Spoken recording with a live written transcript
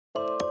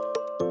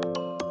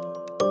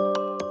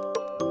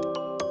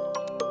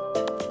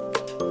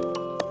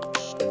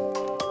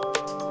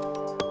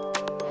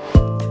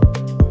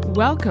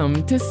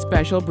Welcome to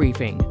Special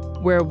Briefing,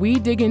 where we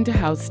dig into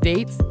how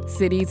states,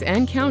 cities,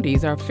 and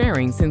counties are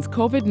faring since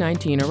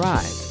COVID-19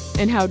 arrived,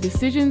 and how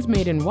decisions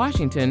made in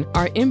Washington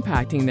are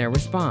impacting their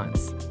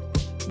response.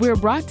 We're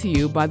brought to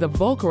you by the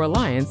Volcker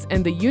Alliance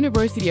and the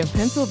University of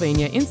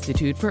Pennsylvania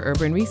Institute for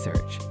Urban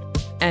Research.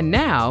 And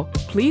now,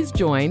 please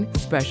join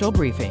Special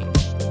Briefing.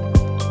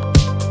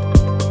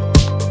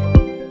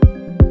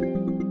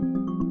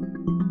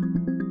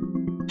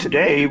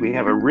 Today, we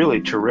have a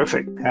really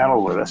terrific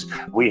panel with us.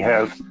 We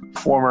have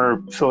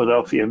former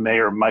Philadelphia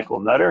Mayor Michael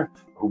Nutter,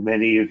 who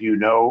many of you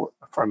know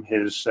from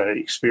his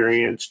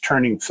experience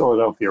turning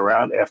Philadelphia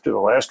around after the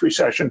last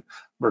recession.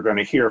 We're going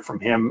to hear from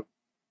him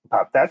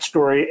about that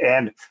story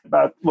and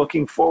about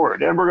looking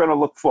forward. And we're going to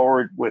look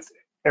forward with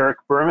Eric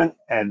Berman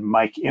and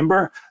Mike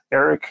Imber.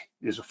 Eric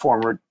is a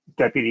former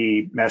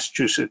deputy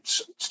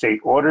Massachusetts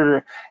state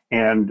auditor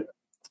and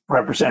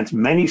represents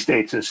many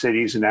states and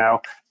cities now,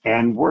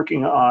 and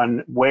working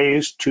on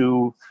ways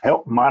to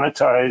help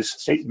monetize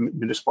state and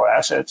municipal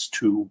assets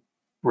to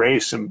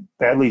raise some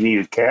badly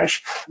needed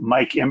cash.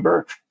 Mike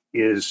Imber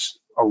is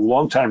a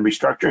longtime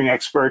restructuring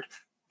expert,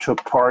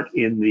 took part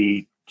in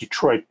the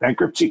Detroit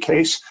bankruptcy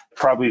case,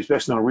 probably is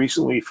best known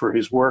recently for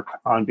his work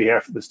on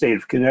behalf of the state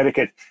of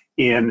Connecticut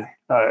in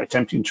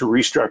attempting to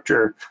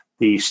restructure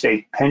the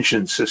state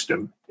pension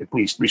system, at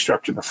least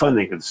restructure the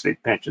funding of the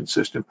state pension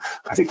system.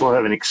 I think we'll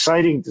have an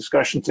exciting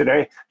discussion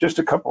today. Just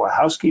a couple of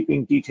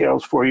housekeeping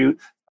details for you.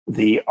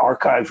 The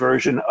archive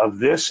version of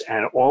this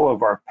and all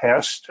of our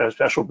past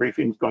special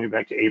briefings going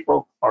back to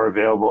April are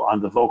available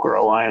on the Volcker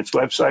Alliance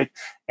website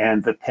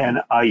and the Penn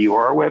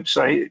IUR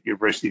website at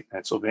University of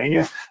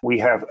Pennsylvania. We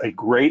have a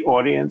great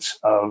audience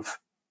of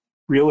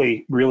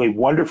really, really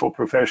wonderful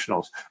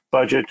professionals,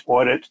 budget,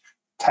 audit,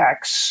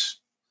 tax,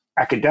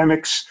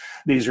 academics.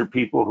 These are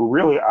people who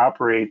really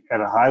operate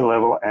at a high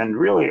level and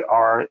really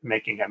are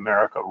making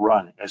America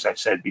run. As I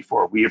said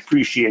before, we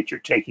appreciate your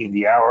taking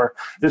the hour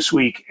this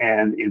week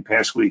and in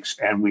past weeks,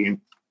 and we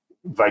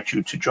invite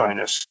you to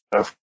join us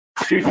for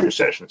future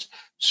sessions.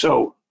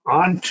 So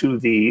on to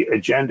the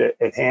agenda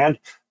at hand.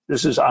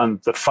 This is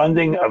on the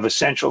funding of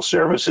essential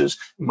services.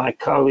 My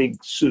colleague,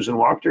 Susan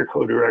Wachter,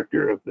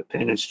 co-director of the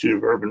Penn Institute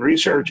of Urban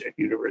Research at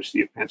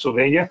University of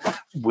Pennsylvania,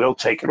 will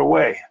take it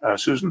away.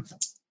 Susan?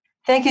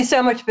 Thank you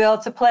so much, Bill.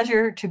 It's a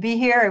pleasure to be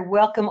here. I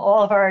welcome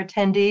all of our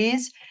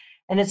attendees,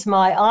 and it's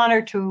my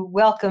honor to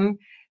welcome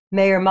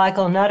Mayor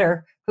Michael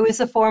Nutter, who is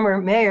the former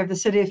mayor of the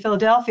city of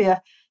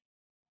Philadelphia.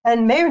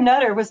 And Mayor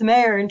Nutter was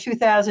mayor in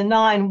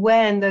 2009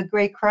 when the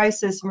great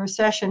crisis and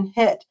recession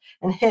hit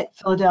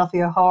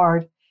Philadelphia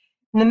hard.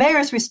 And the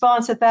mayor's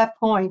response at that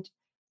point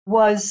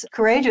was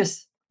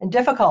courageous and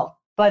difficult,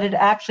 but it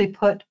actually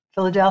put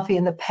Philadelphia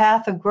in the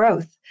path of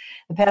growth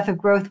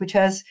which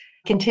has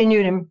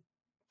continued and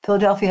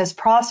Philadelphia has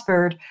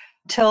prospered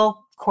till,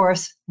 of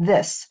course,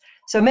 this.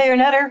 So, Mayor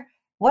Nutter,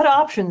 what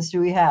options do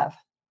we have?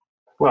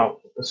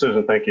 Well,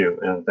 Susan, thank you,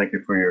 and thank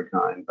you for your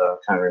kind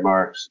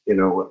remarks. You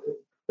know,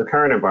 the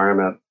current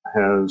environment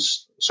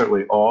has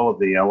certainly all of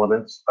the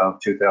elements of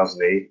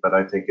 2008, but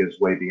I think is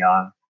way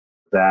beyond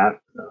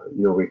that.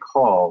 You'll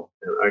recall,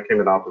 I came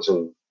in office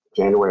in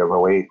January of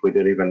 2008. We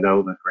didn't even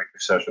know the Great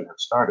Recession had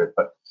started,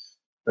 but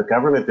the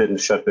government didn't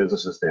shut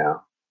businesses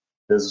down.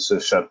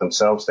 Businesses shut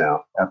themselves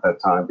down at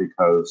that time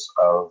because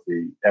of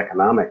the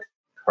economic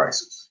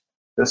crisis.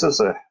 This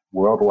is a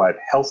worldwide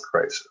health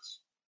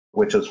crisis,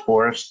 which has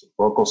forced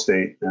local,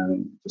 state,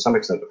 and to some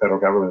extent the federal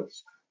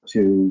governments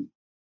to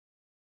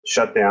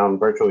shut down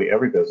virtually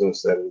every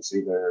business that is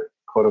either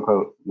quote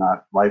unquote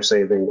not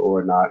life-saving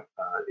or not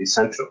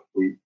essential.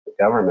 The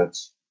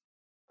governments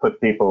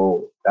put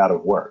people out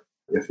of work,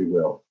 if you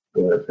will,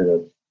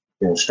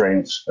 in a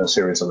strange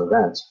series of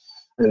events.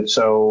 And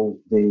so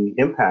the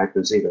impact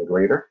is even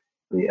greater.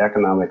 The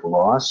economic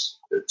loss,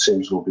 it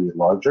seems, will be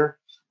larger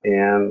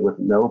and with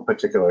no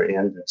particular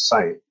end in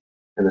sight.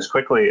 And as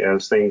quickly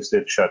as things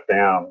did shut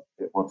down,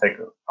 it will take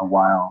a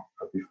while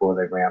before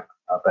they ramp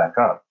back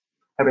up.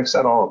 Having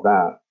said all of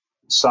that,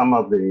 some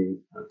of the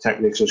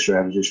techniques and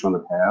strategies from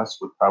the past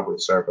would probably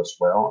serve us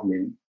well. I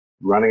mean,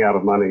 running out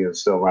of money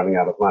is still running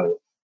out of money.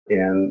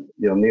 And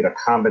you'll need a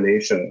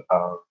combination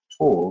of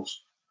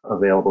tools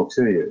available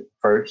to you.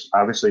 First,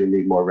 obviously, you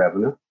need more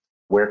revenue.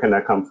 Where can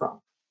that come from?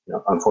 You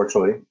know,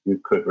 unfortunately, you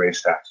could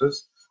raise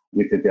taxes.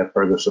 You could get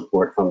further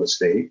support from the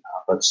state,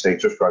 but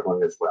states are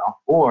struggling as well.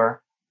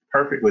 Or,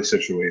 perfectly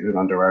situated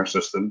under our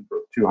system for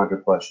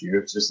 200 plus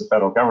years, is the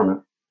federal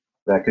government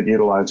that could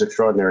utilize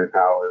extraordinary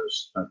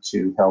powers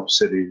to help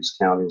cities,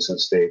 counties, and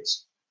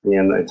states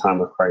in a time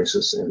of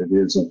crisis. And it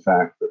is, in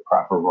fact, the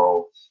proper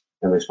role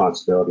and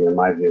responsibility, in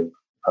my view,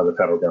 of the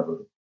federal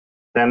government.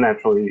 Then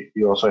naturally,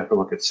 you also have to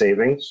look at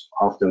savings,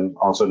 often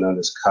also known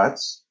as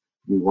cuts.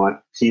 You want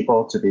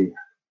people to be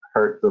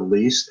hurt the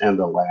least and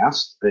the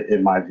last,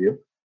 in my view,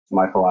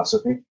 my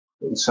philosophy.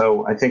 And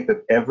so I think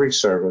that every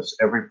service,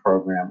 every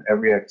program,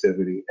 every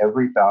activity,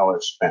 every dollar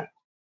spent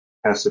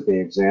has to be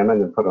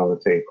examined and put on the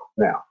table.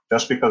 Now,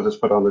 just because it's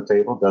put on the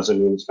table doesn't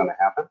mean it's going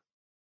to happen,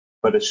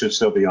 but it should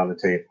still be on the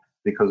table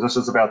because this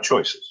is about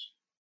choices.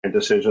 and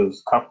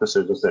decisions, tough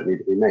decisions that need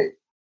to be made.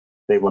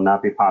 They will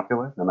not be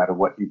popular no matter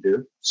what you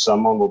do.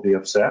 Someone will be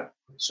upset.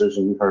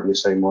 Susan, you've heard me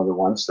say more than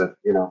once that,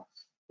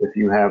 if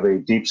you have a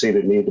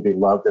deep-seated need to be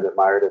loved and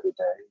admired every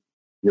day,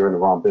 you're in the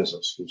wrong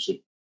business. You should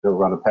go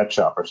run a pet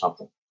shop or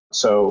something.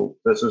 So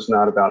this is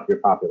not about your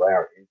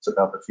popularity. It's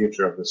about the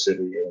future of the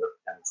city. And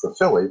for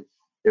Philly,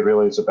 it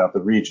really is about the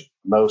region.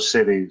 Most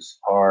cities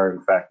are,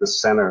 in fact, the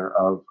center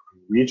of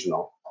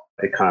regional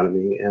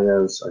economy.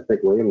 And as I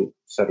think William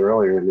said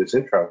earlier in his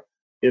intro,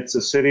 it's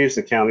the cities,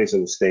 the counties,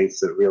 and the states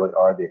that really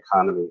are the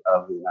economy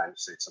of the United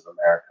States of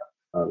America.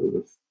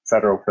 The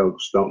federal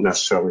folks don't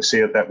necessarily see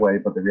it that way,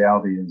 but the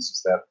reality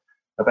is that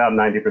about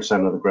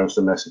 90% of the gross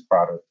domestic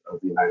product of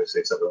the United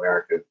States of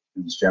America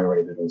is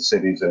generated in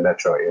cities and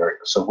metro areas.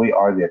 So we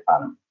are the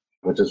economy,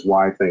 which is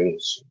why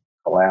things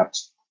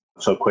collapsed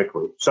so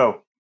quickly.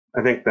 So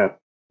I think that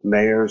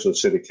mayors and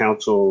city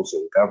councils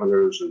and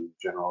governors and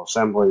general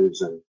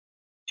assemblies and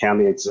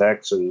county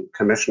execs and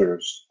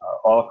commissioners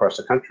all across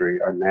the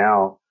country are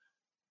now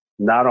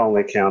not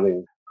only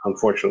counting,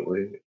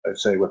 unfortunately, I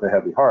say with a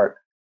heavy heart,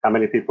 how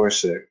many people are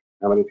sick,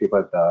 how many people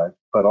have died,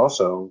 but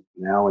also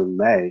now in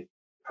May,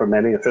 for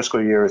many, a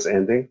fiscal year is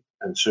ending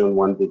and soon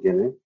one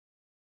beginning.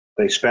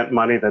 They spent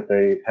money that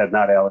they had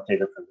not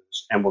allocated for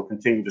this and will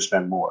continue to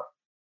spend more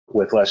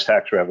with less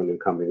tax revenue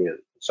coming in.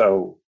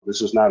 So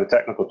this is not a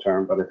technical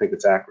term, but I think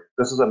it's accurate.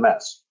 This is a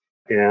mess.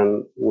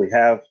 And we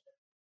have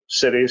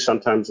cities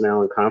sometimes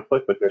now in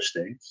conflict with their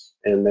states,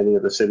 and many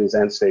of the cities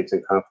and states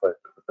in conflict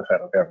with the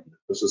federal government.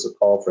 This is a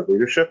call for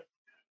leadership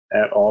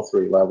at all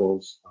three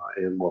levels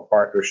and more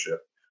partnership.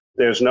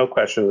 There's no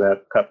question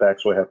that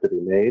cutbacks will have to be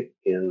made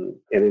in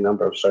any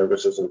number of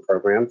services and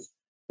programs.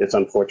 It's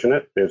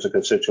unfortunate. There's a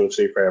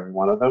constituency for every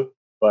one of them.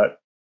 But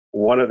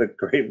one of the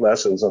great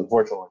lessons,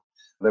 unfortunately,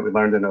 that we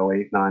learned in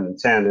 08, 9, and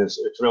 10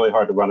 is it's really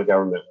hard to run a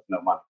government with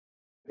no money.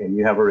 And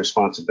you have a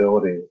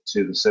responsibility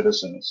to the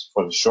citizens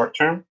for the short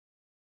term.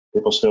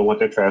 People still want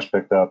their trash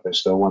picked up. They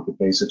still want the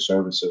basic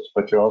services.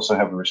 But you also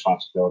have a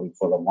responsibility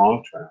for the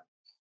long term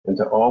and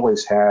to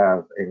always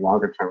have a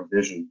longer term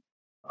vision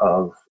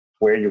of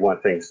where you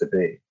want things to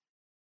be.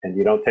 And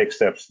you don't take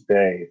steps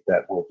today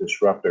that will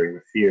disrupt or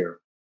interfere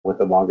with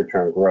the longer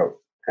term growth.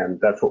 And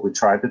that's what we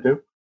tried to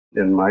do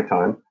in my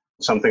time.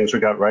 Some things we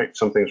got right,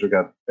 some things we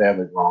got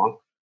badly wrong.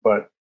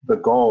 But the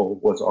goal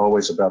was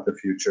always about the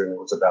future and it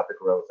was about the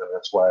growth. And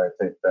that's why I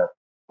think that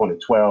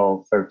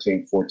 2012,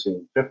 13,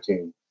 14,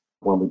 15,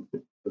 when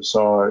we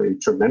saw a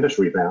tremendous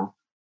rebound,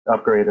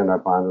 upgrade in our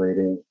bond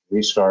rating,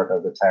 restart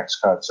of the tax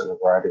cuts and a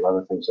variety of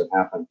other things that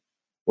happened,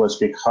 was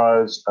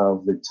because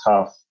of the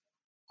tough,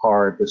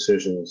 hard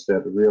decisions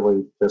that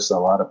really pissed a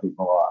lot of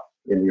people off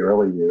in the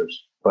early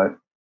years, but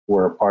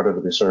were a part of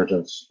the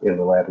resurgence in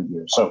the latter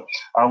years. So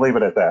I'll leave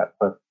it at that.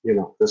 But,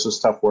 this is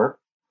tough work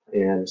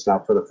and it's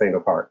not for the faint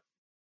of heart.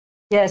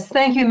 Yes,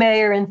 thank you,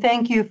 Mayor, and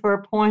thank you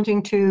for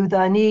pointing to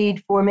the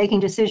need for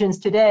making decisions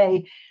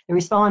today that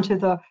respond to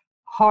the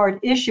hard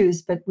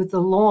issues, but with the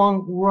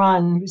long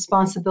run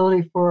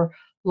responsibility for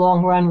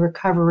long run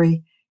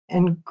recovery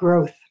and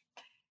growth.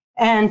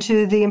 And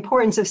to the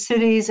importance of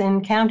cities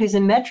and counties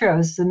and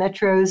metros. The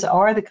metros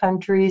are the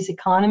country's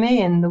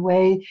economy, and the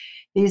way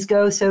these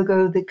go, so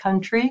go the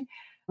country,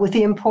 with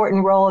the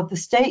important role of the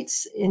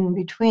states in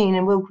between.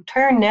 And we'll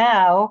turn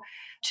now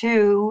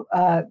to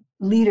a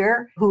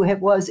leader who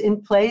was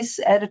in place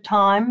at a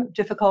time of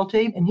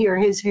difficulty and hear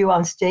his view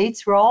on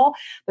states' role.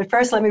 But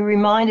first, let me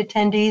remind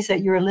attendees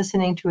that you're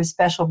listening to a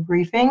special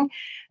briefing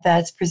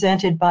that's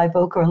presented by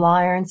VOCA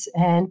Alliance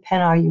and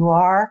Penn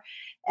IUR.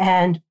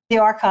 And the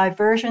archived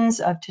versions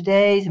of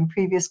today's and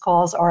previous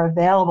calls are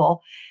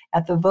available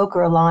at the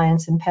VOCA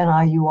Alliance and Penn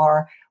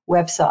IUR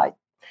website.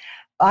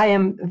 I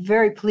am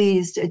very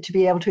pleased to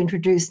be able to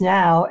introduce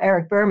now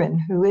Eric Berman,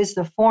 who is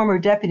the former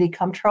Deputy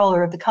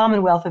Comptroller of the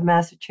Commonwealth of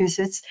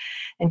Massachusetts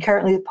and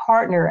currently a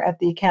partner at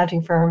the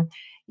accounting firm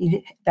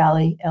Edith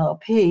Valley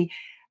LLP.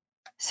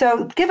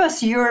 So give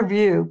us your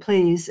view,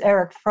 please,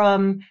 Eric,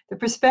 from the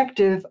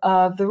perspective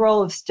of the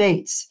role of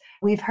states.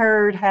 We've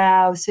heard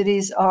how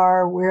cities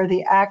are where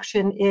the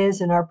action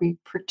is and are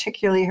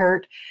particularly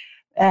hurt,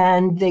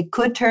 and they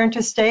could turn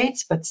to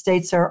states, but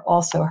states are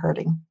also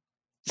hurting.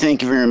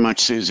 Thank you very much,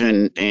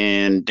 Susan.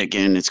 And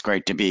again, it's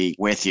great to be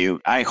with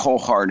you. I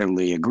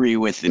wholeheartedly agree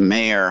with the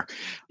mayor.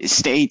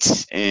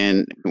 States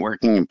and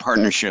working in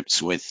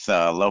partnerships with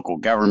local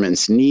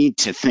governments need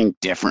to think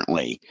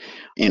differently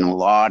in a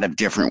lot of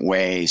different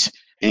ways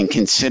and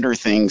consider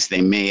things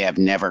they may have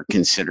never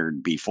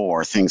considered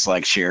before, things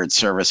like shared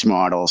service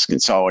models,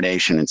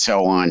 consolidation, and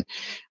so on.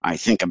 I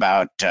think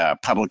about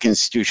public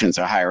institutions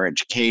of higher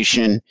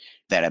education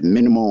that have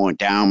minimal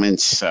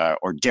endowments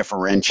or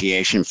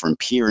differentiation from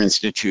peer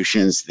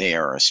institutions. They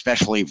are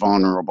especially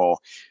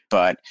vulnerable.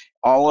 But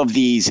all of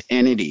these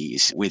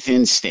entities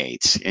within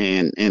states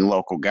and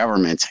local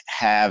governments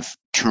have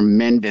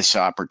tremendous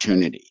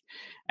opportunity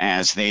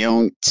as they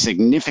own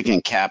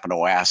significant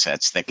capital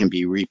assets that can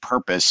be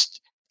repurposed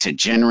to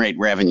generate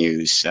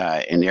revenues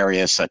in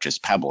areas such as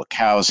public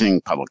housing,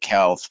 public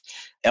health,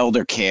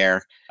 elder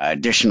care,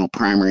 additional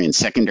primary and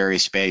secondary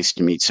space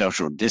to meet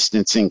social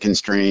distancing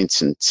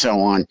constraints, and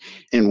so on.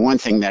 And one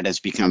thing that has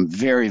become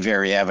very,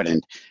 very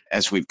evident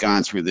as we've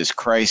gone through this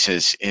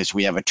crisis is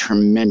we have a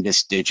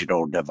tremendous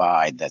digital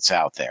divide that's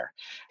out there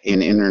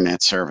in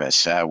internet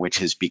service, which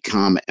has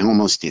become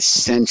almost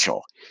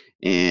essential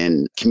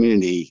in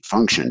community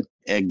function.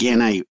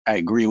 Again, I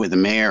agree with the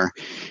mayor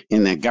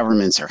in that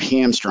governments are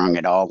hamstrung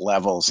at all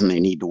levels and they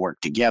need to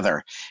work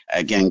together.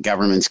 Again,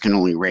 governments can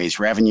only raise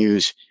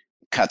revenues,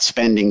 cut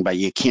spending, but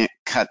you can't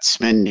cut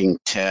spending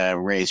to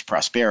raise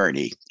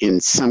prosperity.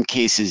 In some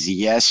cases,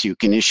 yes, you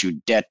can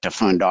issue debt to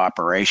fund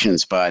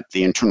operations, but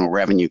the Internal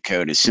Revenue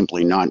Code is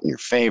simply not in your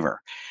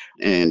favor.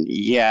 And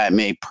yeah, it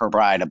may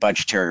provide a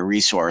budgetary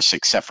resource,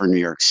 except for New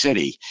York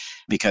City,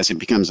 because it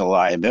becomes a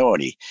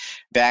liability.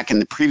 Back in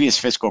the previous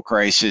fiscal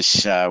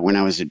crisis, when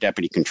I was a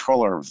deputy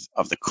controller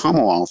of the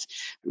Commonwealth,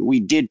 we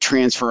did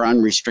transfer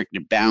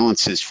unrestricted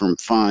balances from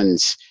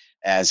funds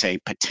as a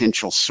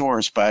potential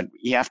source. But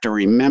you have to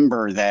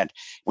remember that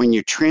when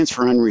you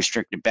transfer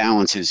unrestricted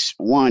balances,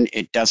 one,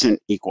 it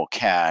doesn't equal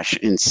cash.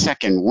 And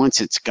second, once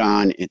it's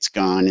gone, it's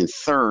gone. And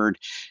third,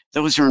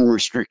 those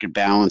unrestricted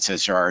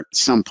balances are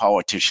some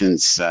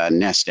politicians'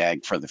 nest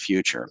egg for the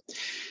future.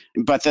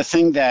 But the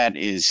thing that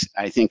is,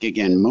 I think,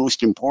 again,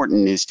 most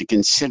important is to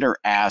consider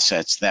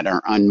assets that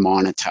are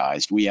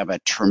unmonetized. We have a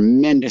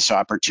tremendous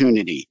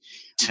opportunity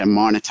to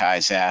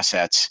monetize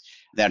assets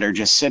that are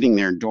just sitting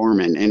there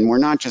dormant. And we're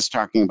not just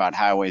talking about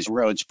highways,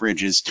 roads,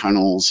 bridges,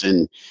 tunnels,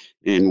 and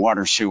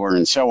water, sewer,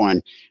 and so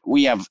on.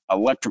 We have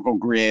electrical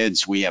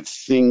grids. We have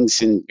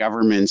things in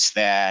governments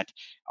that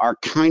are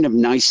kind of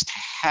nice to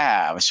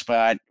have,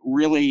 but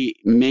really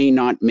may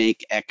not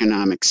make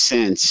economic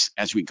sense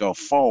as we go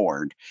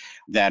forward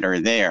that are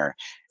there.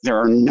 There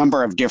are a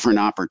number of different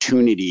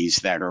opportunities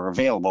that are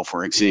available.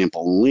 For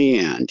example,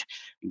 land.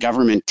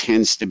 Government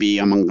tends to be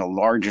among the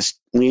largest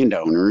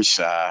landowners.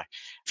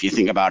 If you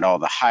think about all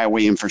the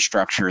highway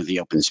infrastructure,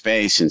 the open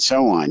space, and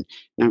so on.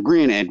 Now,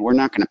 granted, we're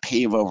not going to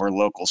pave over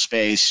local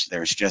space.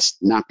 There's just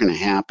not going to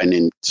happen,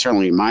 and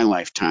certainly in my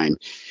lifetime.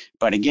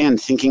 But again,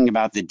 thinking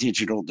about the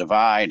digital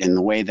divide and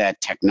the way that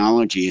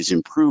technology is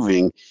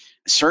improving,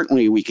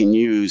 certainly we can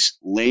use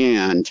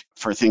land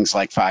for things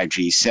like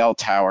 5G cell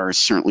towers.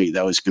 Certainly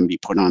those can be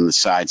put on the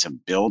sides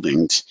of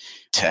buildings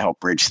to help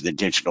bridge the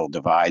digital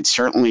divide.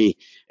 Certainly,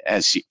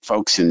 as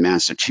folks in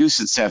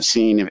Massachusetts have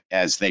seen,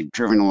 as they've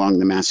driven along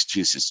the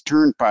Massachusetts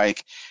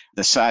Turnpike,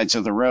 the sides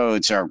of the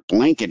roads are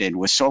blanketed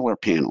with solar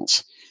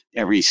panels.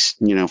 Every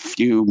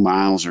few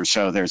miles or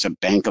so, there's a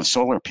bank of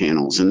solar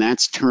panels, and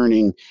that's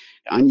turning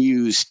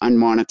unused,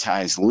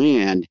 unmonetized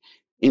land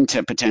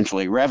into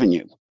potentially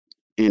revenue.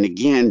 And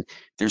again,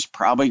 there's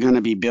probably going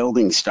to be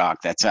building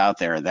stock that's out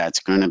there that's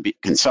going to be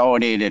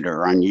consolidated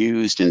or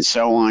unused and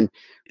so on.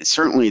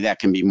 Certainly that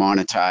can be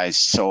monetized,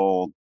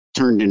 sold,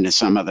 turned into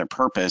some other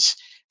purpose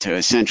to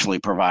essentially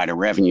provide a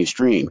revenue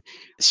stream.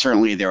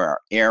 Certainly there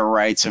are air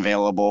rights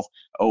available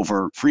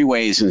over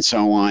freeways and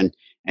so on.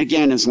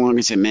 Again, as long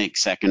as it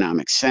makes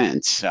economic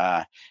sense.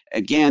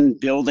 Again,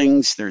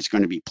 buildings, there's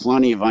going to be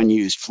plenty of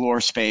unused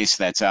floor space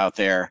that's out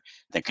there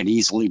that could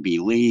easily be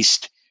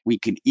leased. We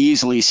could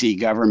easily see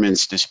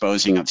governments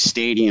disposing of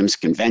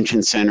stadiums,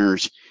 convention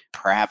centers,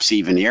 perhaps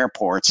even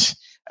airports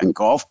and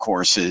golf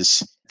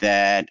courses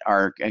that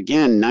are,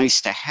 again,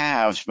 nice to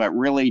have, but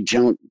really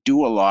don't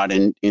do a lot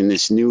in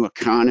this new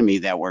economy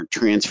that we're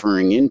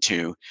transferring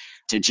into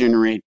to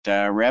generate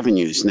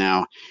revenues.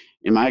 Now,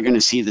 am I going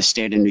to see the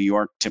state of New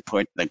York to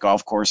put the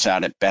golf course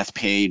out at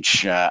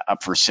Bethpage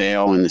up for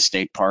sale in the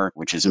state park,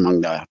 which is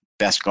among the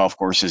best golf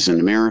courses in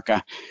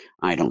America?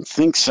 I don't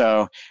think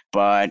so,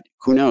 but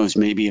who knows?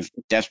 Maybe if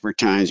desperate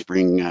times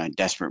bring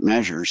desperate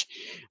measures.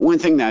 One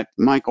thing that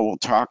Michael will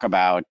talk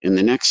about in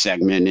the next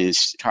segment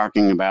is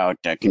talking about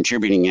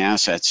contributing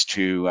assets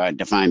to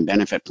defined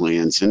benefit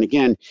plans. And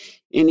again,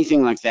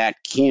 anything like that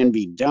can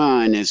be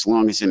done as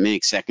long as it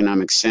makes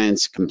economic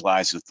sense,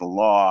 complies with the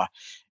law,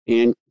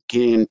 and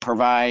can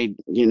provide,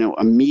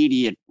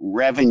 immediate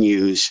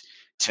revenues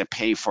to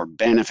pay for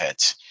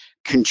benefits.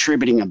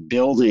 Contributing a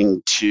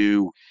building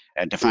to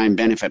a defined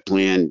benefit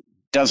plan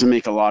doesn't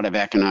make a lot of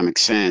economic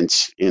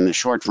sense in the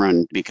short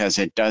run because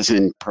it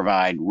doesn't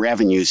provide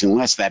revenues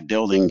unless that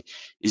building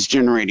is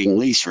generating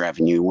lease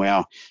revenue.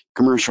 Well,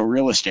 commercial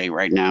real estate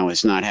right now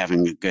is not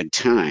having a good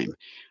time.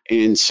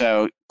 And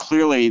so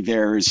clearly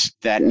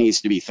that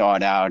needs to be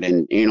thought out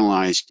and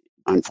analyzed,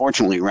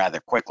 unfortunately,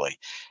 rather quickly.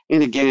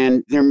 And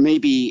again, there may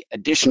be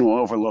additional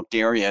overlooked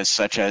areas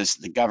such as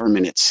the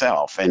government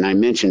itself. And I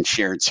mentioned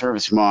shared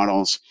service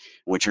models,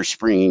 which are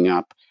springing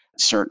up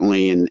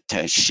certainly, and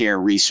to share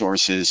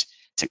resources,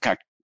 to cut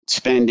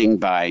spending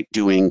by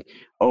doing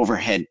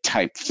overhead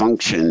type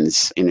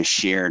functions in a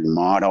shared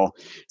model.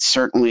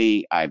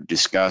 Certainly, I've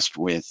discussed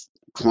with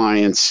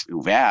clients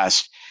who've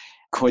asked,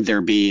 Could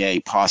there be a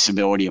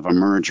possibility of a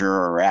merger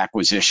or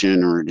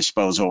acquisition or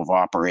disposal of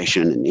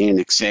operation and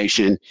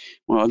annexation?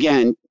 Well,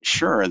 again,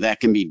 sure,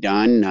 that can be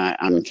done.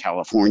 In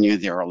California,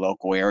 there are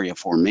local area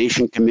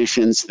formation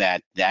commissions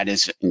that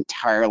is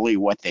entirely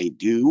what they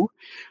do.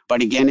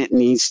 But again, it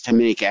needs to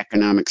make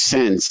economic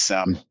sense.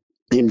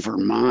 In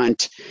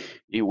Vermont,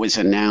 it was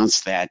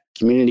announced that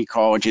community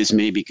colleges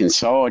may be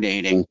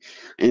consolidating,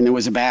 and there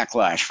was a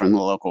backlash from the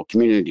local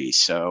communities.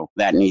 So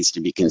that needs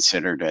to be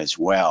considered as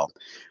well.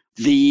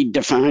 The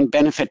defined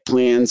benefit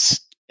plans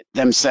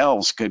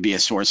themselves could be a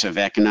source of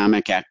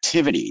economic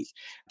activity.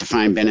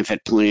 Defined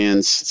benefit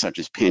plans, such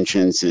as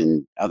pensions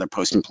and other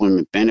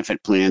post-employment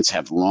benefit plans,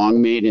 have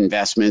long made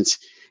investments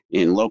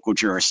in local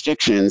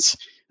jurisdictions.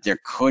 There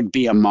could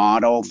be a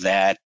model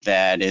that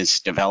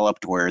is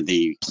developed where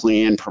the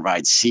plan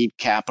provides seed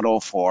capital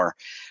for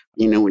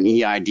an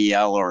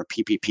EIDL or a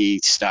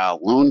PPP style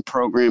loan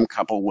program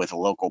coupled with a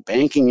local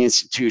banking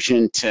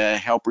institution to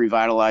help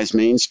revitalize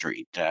Main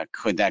Street.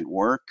 Could that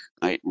work?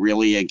 It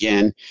really,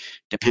 again,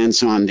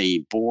 depends on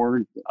the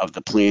board of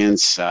the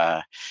plan's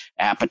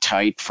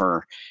appetite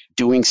for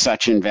doing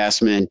such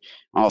investment.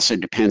 Also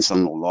depends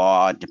on the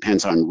law, it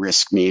depends on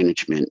risk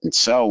management and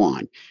so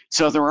on.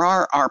 So there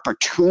are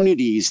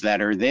opportunities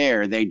that are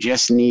there. They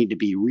just need to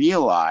be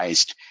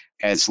realized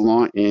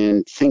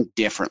and think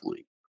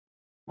differently.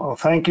 Well,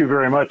 thank you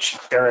very much,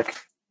 Eric.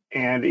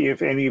 And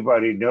if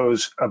anybody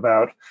knows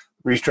about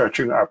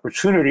restructuring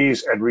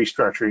opportunities and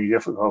restructuring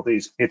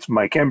difficulties, it's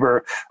Mike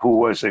Ember, who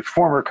was a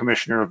former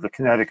commissioner of the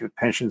Connecticut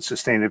Pension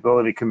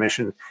Sustainability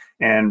Commission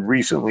and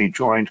recently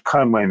joined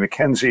Conway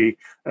McKenzie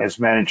as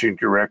managing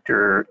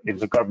director in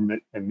the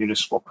government and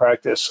municipal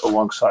practice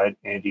alongside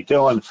Andy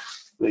Dillon,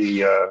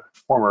 the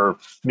former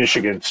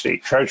Michigan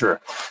state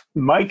treasurer.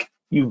 Mike,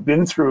 you've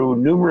been through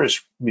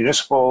numerous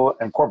municipal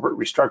and corporate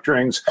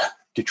restructurings,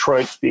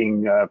 Detroit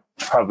being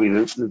probably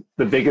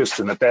the biggest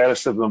and the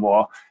baddest of them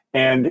all.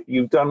 And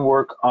you've done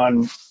work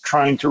on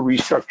trying to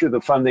restructure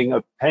the funding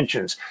of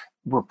pensions.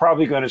 We're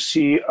probably going to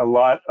see a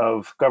lot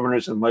of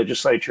governors and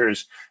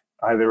legislatures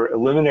either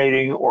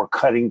eliminating or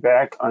cutting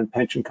back on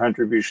pension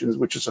contributions,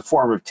 which is a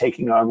form of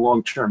taking on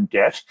long-term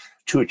debt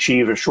to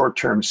achieve a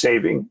short-term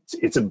saving.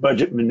 It's a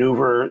budget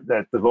maneuver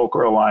that the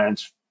Volcker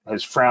Alliance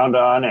has frowned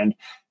on, and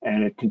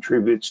it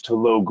contributes to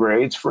low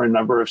grades for a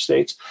number of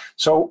states.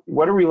 So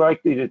what are we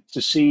likely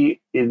to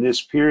see in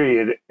this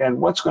period, and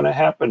what's going to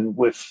happen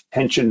with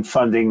pension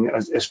funding,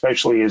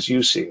 especially as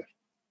you see it?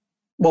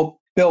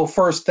 Well, Bill,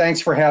 first,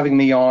 thanks for having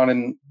me on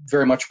and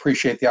very much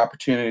appreciate the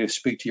opportunity to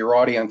speak to your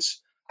audience.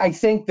 I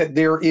think that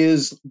there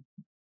is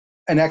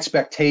an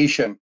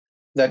expectation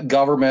that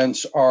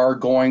governments are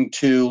going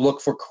to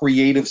look for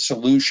creative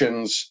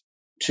solutions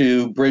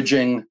to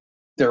bridging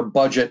their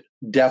budget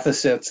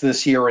deficits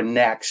this year and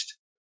next.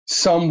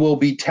 Some will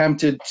be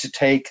tempted to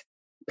take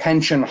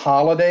pension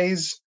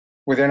holidays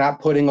where they're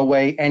not putting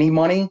away any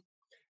money,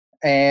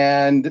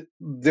 and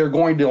they're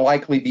going to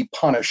likely be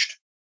punished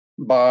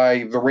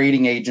by the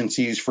rating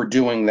agencies for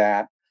doing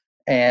that.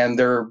 And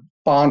their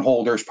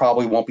bondholders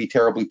probably won't be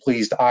terribly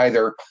pleased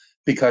either,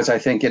 because I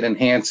think it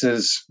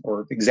enhances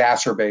or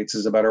exacerbates,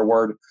 is a better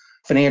word,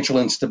 financial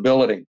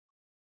instability.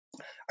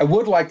 I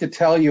would like to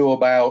tell you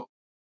about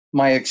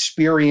my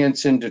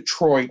experience in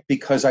Detroit,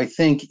 because I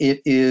think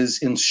it is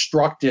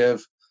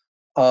instructive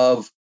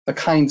of the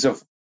kinds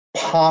of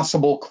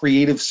possible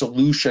creative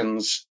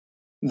solutions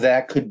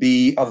that could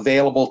be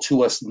available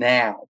to us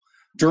now.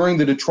 During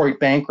the Detroit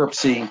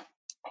bankruptcy,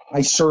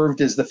 I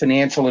served as the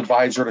financial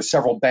advisor to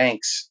several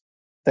banks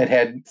that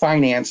had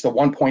financed a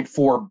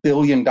 $1.4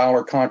 billion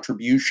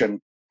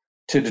contribution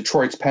to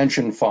Detroit's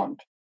pension fund.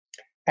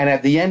 And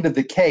at the end of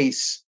the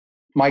case,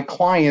 my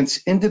clients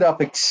ended up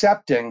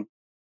accepting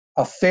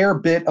a fair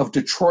bit of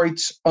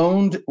Detroit's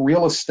owned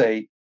real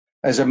estate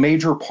as a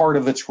major part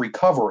of its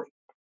recovery.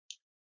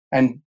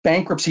 And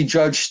bankruptcy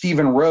judge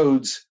Stephen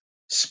Rhodes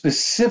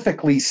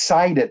specifically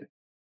cited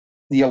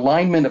the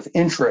alignment of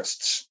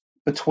interests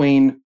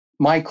between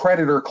my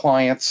creditor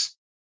clients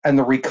and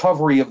the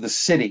recovery of the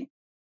city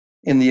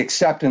in the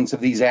acceptance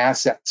of these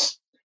assets.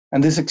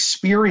 And this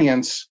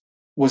experience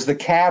was the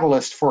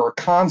catalyst for a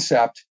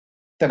concept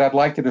that I'd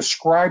like to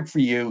describe for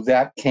you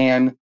that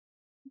can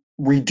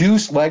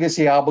reduce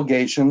legacy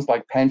obligations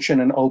like pension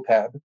and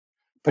OPEB,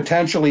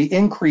 potentially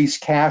increase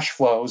cash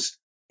flows,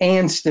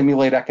 and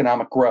stimulate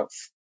economic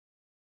growth.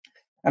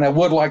 And I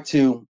would like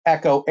to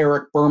echo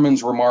Eric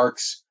Berman's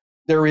remarks.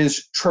 There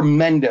is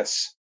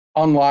tremendous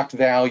unlocked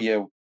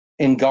value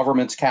in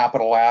government's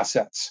capital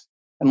assets.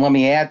 And let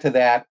me add to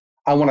that,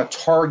 I want to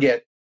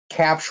target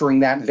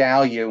capturing that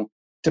value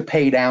to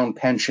pay down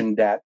pension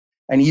debt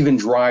and even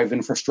drive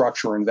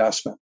infrastructure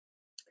investment.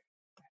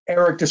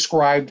 Eric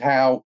described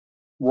how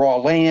raw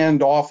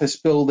land, office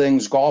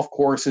buildings, golf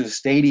courses,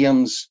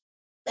 stadiums,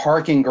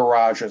 parking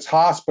garages,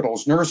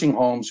 hospitals, nursing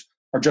homes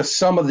are just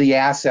some of the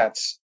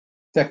assets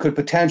that could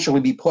potentially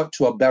be put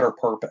to a better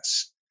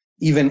purpose.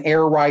 Even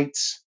air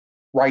rights,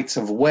 rights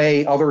of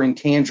way, other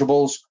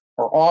intangibles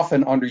are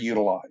often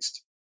underutilized.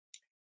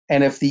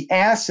 And if the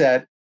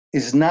asset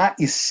is not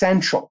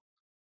essential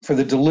for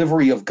the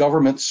delivery of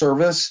government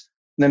service,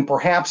 then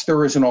perhaps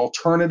there is an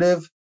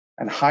alternative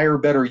and higher,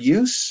 better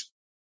use.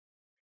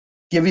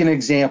 Give you an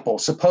example.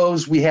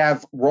 Suppose we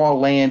have raw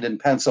land in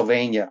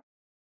Pennsylvania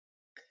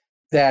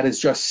that is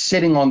just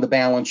sitting on the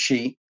balance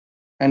sheet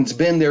and it's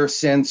been there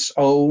since,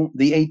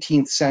 the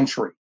 18th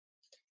century.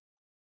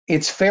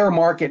 Its fair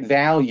market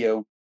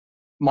value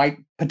might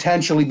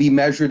potentially be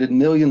measured in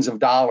millions of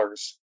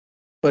dollars,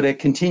 but it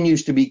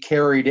continues to be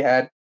carried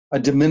at a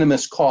de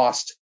minimis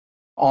cost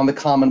on the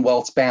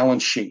Commonwealth's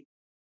balance sheet.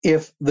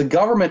 If the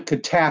government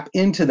could tap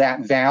into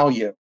that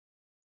value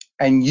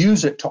and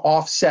use it to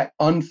offset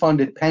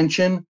unfunded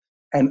pension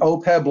and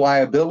OPEB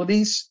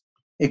liabilities,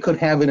 it could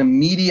have an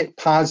immediate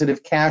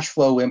positive cash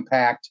flow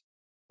impact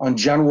on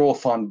general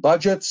fund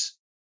budgets.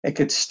 It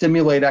could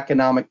stimulate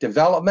economic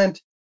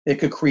development. It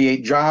could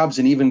create jobs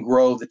and even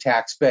grow the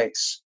tax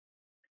base.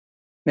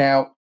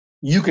 Now,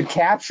 you could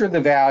capture the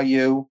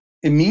value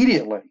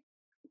immediately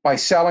by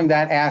selling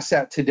that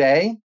asset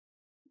today,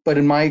 but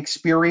in my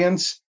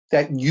experience,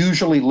 that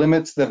usually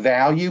limits the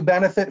value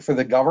benefit for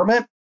the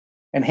government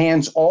and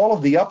hands all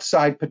of the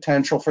upside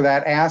potential for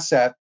that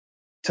asset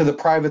to the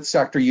private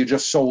sector you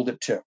just sold it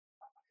to.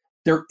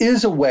 There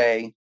is a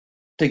way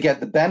to get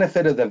the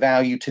benefit of the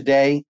value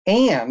today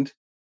and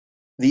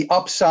the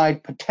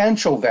upside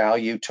potential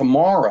value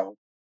tomorrow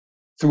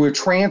through a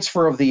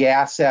transfer of the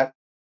asset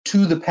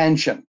to the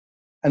pension.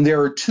 And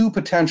there are two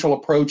potential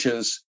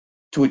approaches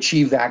to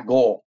achieve that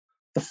goal.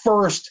 The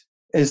first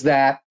is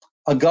that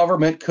a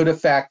government could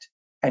effect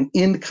an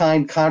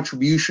in-kind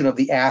contribution of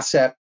the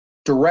asset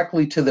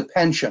directly to the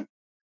pension.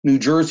 New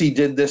Jersey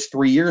did this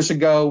 3 years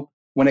ago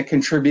when it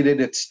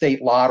contributed its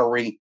state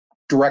lottery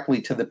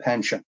directly to the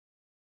pension.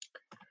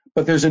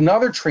 But there's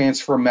another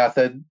transfer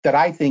method that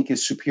I think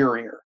is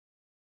superior,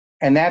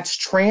 and that's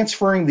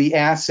transferring the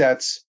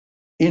assets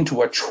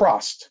into a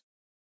trust,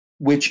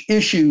 which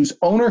issues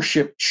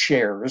ownership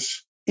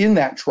shares in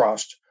that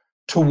trust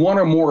to one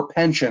or more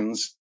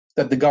pensions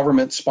that the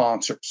government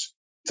sponsors.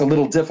 It's a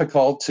little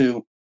difficult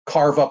to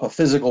carve up a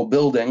physical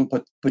building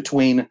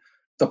between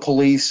the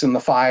police and the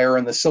fire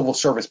and the civil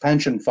service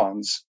pension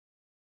funds.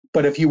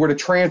 But if you were to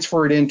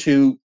transfer it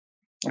into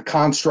a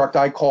construct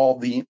I call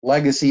the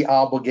legacy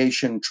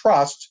obligation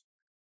trust,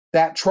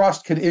 that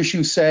trust could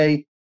issue,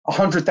 say,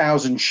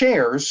 100,000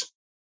 shares,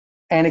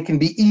 and it can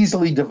be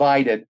easily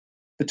divided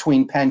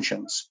between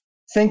pensions.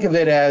 Think of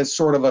it as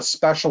sort of a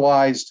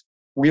specialized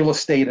real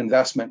estate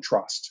investment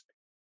trust.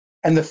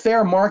 And the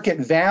fair market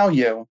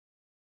value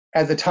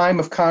at the time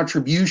of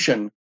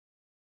contribution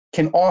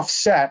can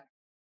offset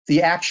the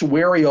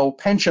actuarial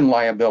pension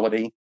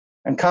liability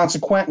and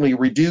consequently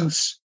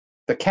reduce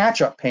the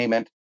catch-up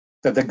payment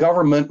that the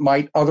government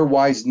might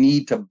otherwise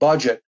need to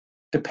budget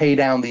to pay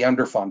down the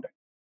underfunding.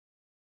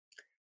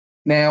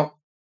 Now,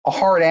 a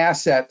hard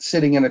asset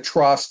sitting in a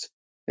trust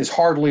is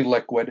hardly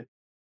liquid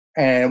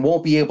and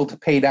won't be able to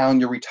pay down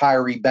your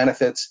retiree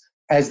benefits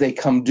as they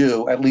come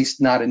due, at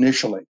least not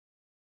initially.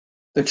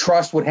 The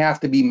trust would have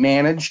to be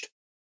managed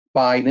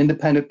by an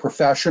independent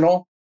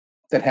professional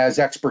that has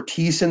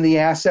expertise in the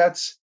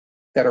assets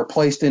that are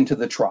placed into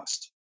the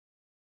trust.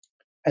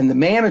 And the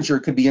manager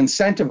could be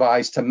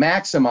incentivized to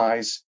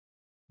maximize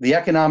the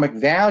economic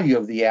value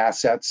of the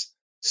assets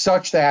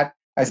such that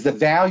as the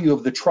value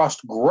of the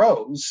trust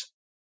grows,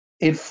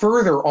 it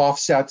further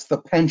offsets the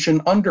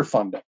pension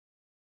underfunding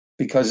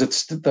because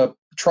the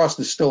trust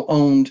is still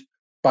owned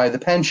by the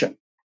pension.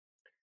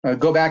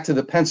 Go back to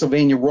the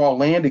Pennsylvania raw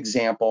land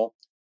example.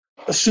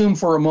 Assume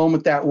for a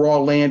moment that raw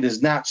land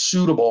is not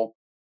suitable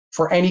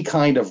for any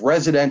kind of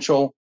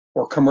residential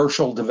or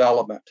commercial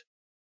development.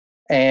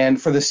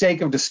 And for the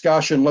sake of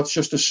discussion, let's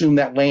just assume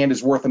that land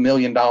is worth $1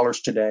 million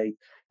today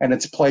and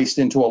it's placed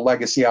into a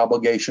legacy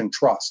obligation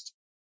trust.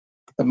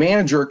 The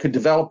manager could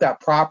develop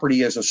that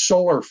property as a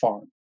solar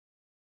farm,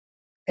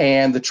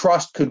 and the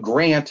trust could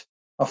grant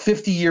a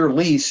 50-year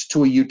lease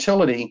to a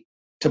utility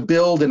to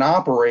build and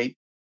operate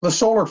the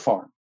solar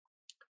farm.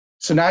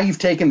 So now you've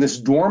taken this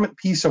dormant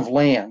piece of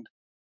land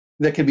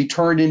that could be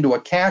turned into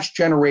a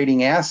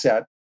cash-generating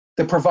asset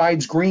that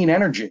provides green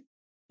energy.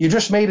 You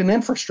just made an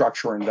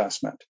infrastructure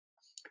investment.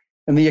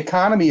 And the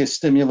economy is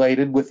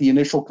stimulated with the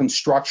initial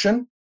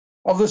construction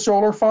of the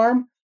solar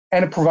farm,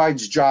 and it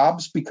provides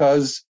jobs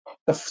because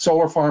the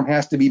solar farm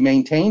has to be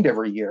maintained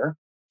every year.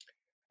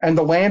 And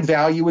the land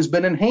value has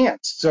been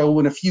enhanced. So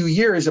in a few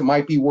years, it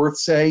might be worth,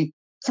 say,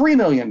 $3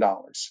 million,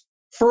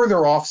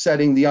 further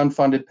offsetting the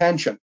unfunded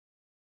pension.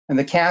 And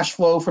the cash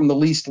flow from the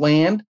leased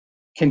land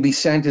can be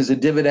sent as a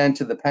dividend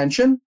to the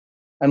pension.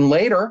 And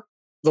later,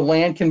 the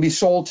land can be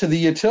sold to the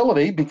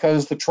utility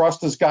because the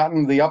trust has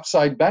gotten the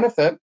upside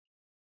benefit.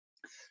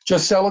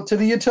 Just sell it to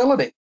the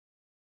utility.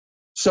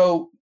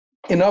 So,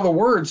 in other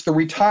words, the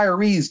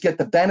retirees get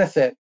the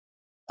benefit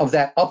of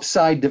that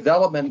upside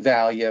development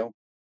value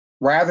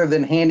rather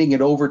than handing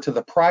it over to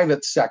the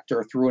private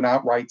sector through an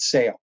outright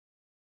sale.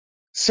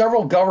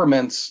 Several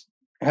governments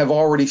have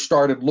already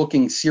started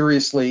looking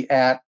seriously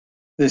at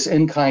this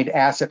in-kind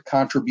asset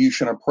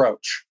contribution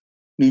approach.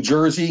 New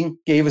Jersey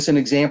gave us an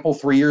example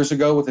 3 years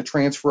ago with the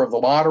transfer of the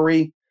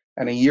lottery.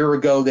 And a year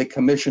ago, they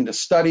commissioned a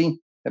study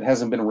that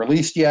hasn't been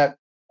released yet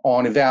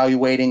on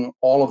evaluating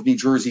all of New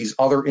Jersey's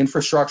other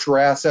infrastructure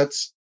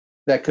assets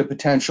that could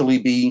potentially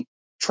be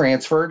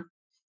transferred.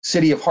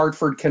 City of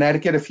Hartford,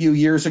 Connecticut, a few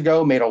years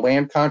ago made a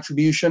land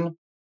contribution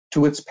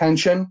to its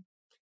pension.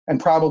 And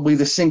probably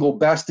the single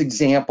best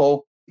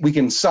example we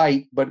can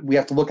cite, but we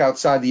have to look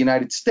outside the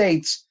United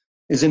States,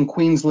 is in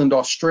Queensland,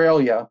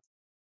 Australia,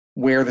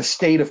 where the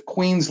state of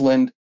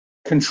Queensland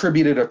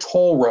contributed a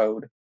toll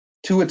road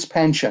to its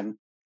pension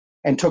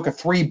and took a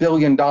 $3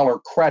 billion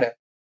credit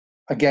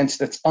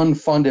against its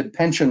unfunded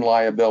pension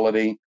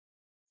liability.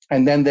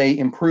 And then they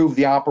improved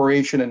the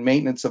operation and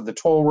maintenance of the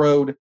toll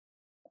road,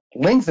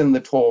 lengthened the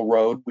toll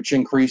road, which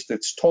increased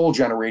its toll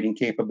generating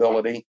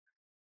capability.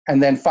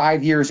 And then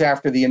 5 years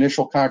after the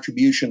initial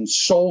contribution,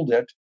 sold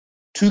it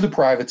to the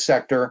private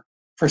sector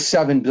for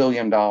 $7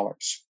 billion.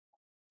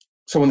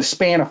 So in the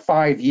span of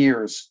 5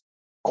 years,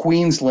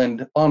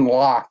 Queensland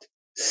unlocked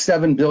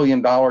 $7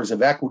 billion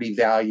of equity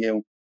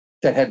value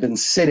that had been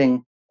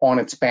sitting on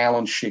its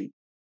balance sheet.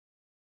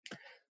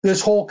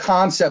 This whole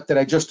concept that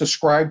I just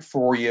described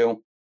for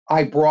you,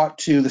 I brought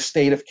to the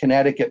state of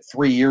Connecticut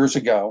 3 years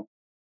ago,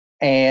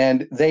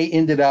 and they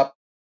ended up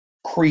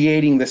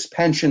creating this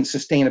Pension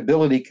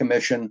Sustainability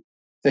Commission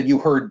that you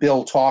heard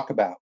Bill talk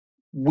about.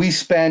 We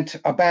spent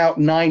about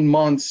 9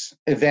 months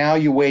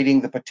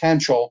evaluating the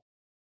potential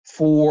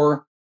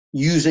for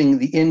using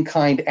the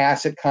in-kind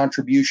asset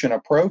contribution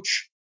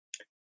approach.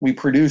 We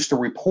produced a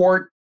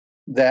report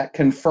that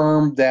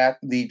confirmed that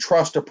the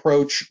trust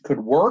approach could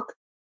work,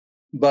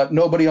 but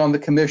nobody on the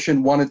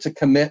commission wanted to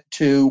commit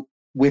to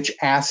which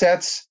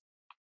assets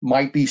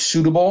might be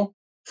suitable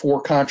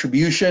for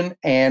contribution,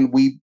 and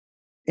we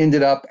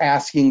ended up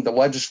asking the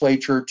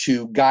legislature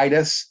to guide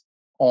us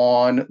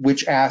on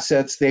which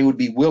assets they would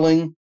be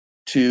willing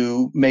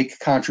to make a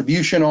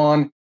contribution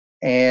on,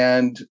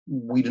 and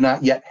we do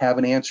not yet have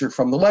an answer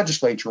from the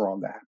legislature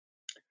on that.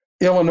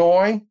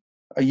 Illinois,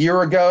 a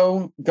year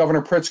ago,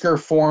 Governor Pritzker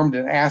formed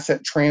an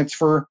asset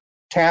transfer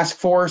task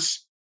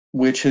force,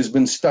 which has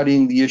been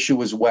studying the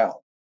issue as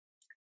well.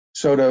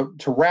 So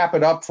to wrap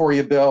it up for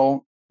you,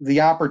 Bill,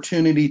 the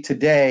opportunity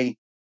today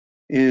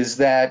is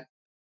that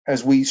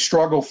as we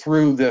struggle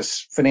through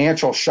this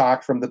financial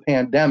shock from the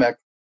pandemic,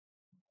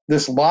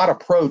 this lot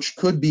approach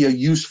could be a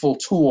useful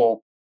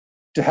tool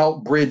to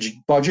help bridge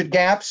budget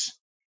gaps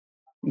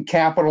and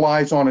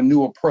capitalize on a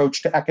new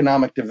approach to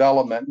economic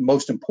development, and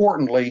most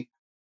importantly,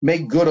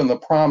 make good on the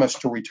promise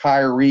to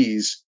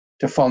retirees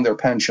to fund their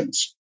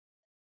pensions.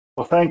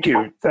 Well, thank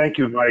you. Thank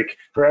you, Mike.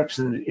 Perhaps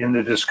in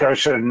the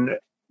discussion,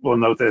 we'll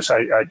note this.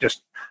 I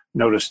just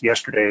noticed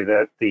yesterday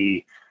that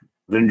the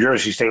New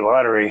Jersey State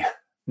Lottery,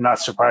 not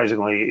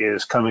surprisingly,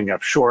 is coming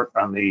up short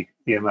on the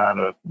amount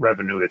of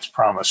revenue it's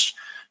promised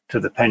to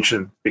the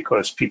pension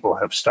because people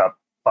have stopped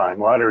buying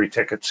lottery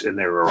tickets and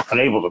they were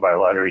unable to buy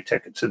lottery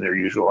tickets in their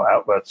usual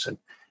outlets and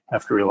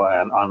have to rely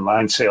on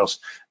online sales.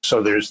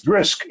 So there's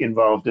risk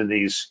involved in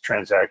these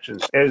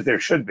transactions, as there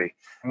should be.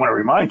 I want to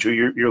remind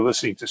you, you're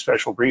listening to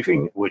Special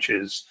Briefing, which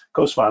is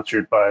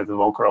co-sponsored by the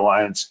Volcker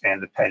Alliance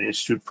and the Penn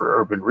Institute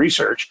for Urban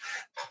Research.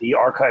 The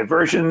archived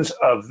versions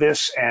of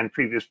this and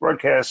previous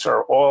broadcasts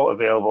are all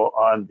available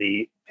on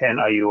the Penn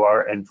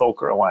IUR and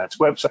Volcker Alliance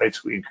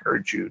websites. We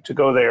encourage you to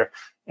go there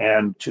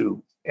and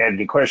to add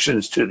any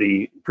questions to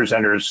the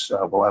presenters.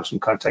 We'll have some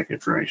contact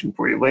information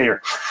for you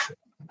later.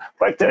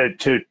 I'd like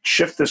to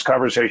shift this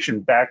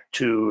conversation back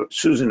to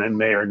Susan and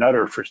Mayor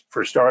Nutter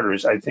for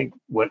starters. I think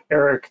what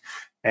Eric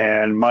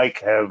and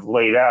Mike have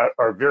laid out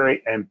are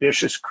very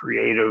ambitious,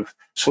 creative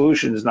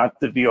solutions, not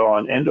the be-all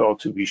and end-all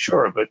to be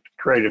sure, but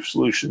creative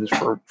solutions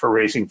for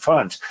raising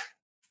funds.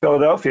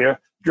 Philadelphia,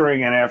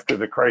 during and after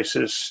the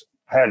crisis,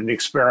 had an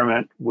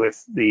experiment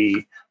with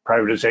the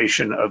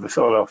privatization of the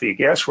Philadelphia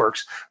Gas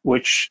Works,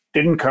 which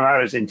didn't come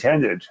out as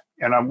intended.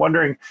 And I'm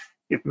wondering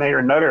if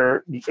Mayor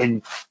Nutter,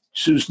 and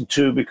Susan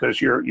too,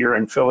 because you're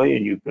in Philly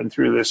and you've been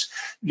through this,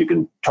 you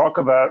can talk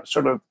about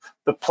sort of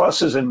the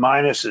pluses and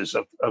minuses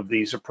of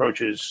these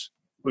approaches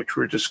which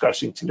we're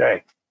discussing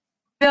today.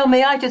 Bill,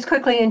 may I just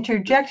quickly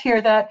interject here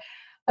that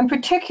I'm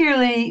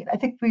particularly, I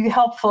think it would be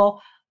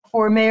helpful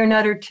for Mayor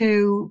Nutter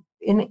to,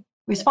 in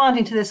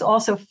responding to this,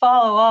 also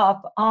follow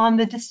up on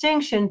the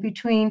distinction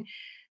between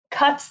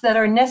cuts that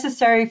are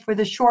necessary for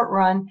the short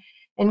run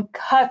and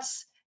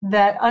cuts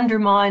that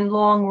undermine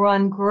long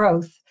run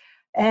growth,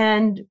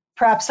 and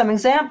perhaps some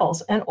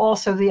examples, and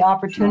also the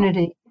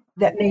opportunity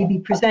that may be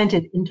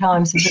presented in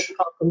times of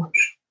difficulty.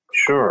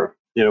 Sure.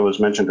 It was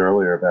mentioned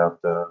earlier about,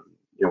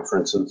 for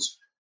instance,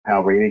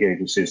 how rating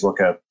agencies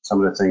look at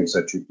some of the things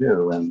that you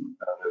do, and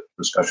the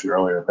discussion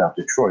earlier about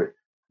Detroit.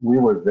 We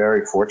were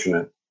very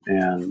fortunate,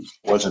 and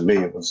it wasn't me,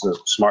 it was the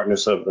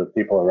smartness of the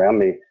people around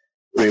me.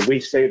 I mean, we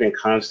stayed in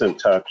constant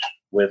touch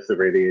with the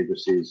rating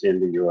agencies in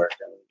New York,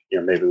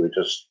 and maybe we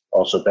just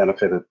also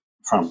benefited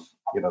from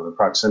the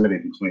proximity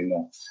between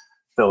the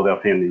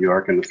Philadelphia and New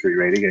York and the three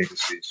rating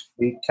agencies.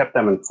 We kept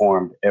them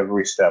informed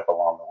every step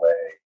along the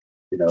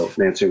way.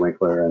 Nancy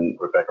Winkler and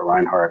Rebecca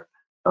Reinhardt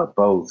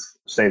both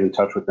stayed in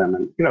touch with them.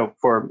 And,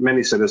 for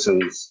many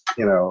citizens,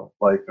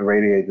 like the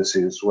rating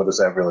agencies, what does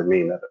that really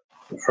mean?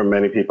 For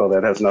many people,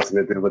 that has nothing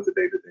to do with the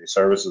day-to-day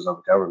services of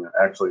the government.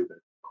 Actually,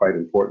 they're quite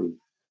important.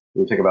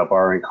 When you think about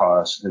borrowing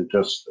costs and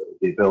just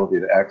the ability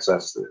to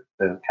access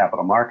the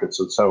capital markets.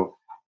 And so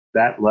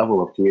that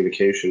level of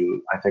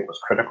communication, I think, was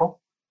critical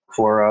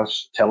for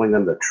us, telling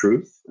them the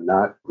truth,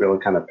 not really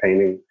kind of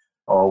painting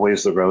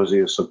always the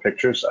rosiest of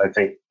pictures. I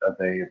think that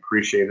they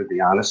appreciated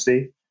the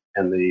honesty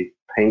and the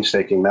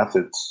painstaking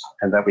methods,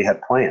 and that we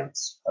had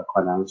plans,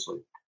 quite honestly.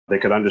 They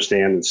could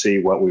understand and see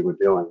what we were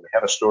doing. They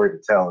had a story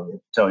to tell, and you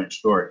have to tell your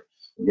story.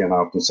 Again, I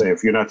often say,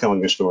 if you're not telling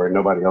your story,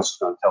 nobody else is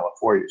going to tell it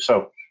for you.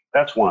 So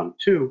that's one.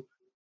 Two,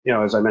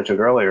 as I mentioned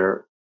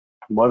earlier,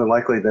 more than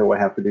likely there will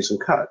have to be some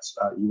cuts.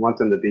 You want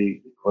them to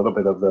be a little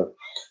bit of the,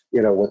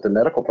 what the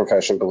medical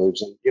profession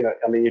believes in.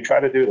 You try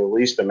to do the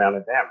least amount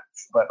of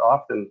damage, but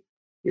often,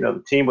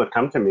 the team would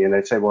come to me and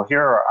they'd say, well,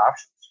 here are our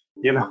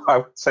options. I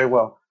would say,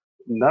 well,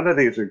 none of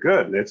these are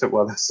good. And they'd say,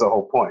 well, that's the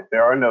whole point.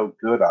 There are no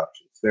good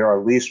options. There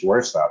are least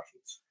worst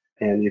options.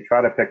 And you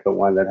try to pick the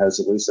one that has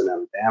the least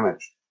amount of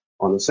damage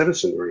on the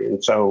citizenry.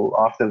 And so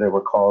often there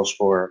were calls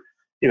for,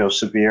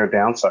 severe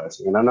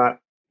downsizing. And I'm not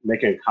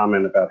making a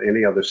comment about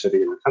any other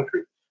city in the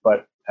country,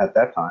 but at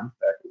that time,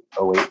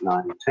 back in 08,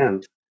 9,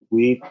 10,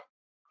 we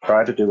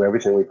tried to do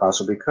everything we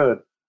possibly could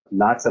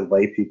not to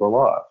lay people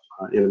off.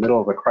 In the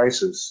middle of a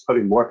crisis,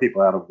 putting more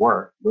people out of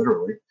work,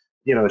 literally,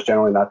 is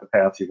generally not the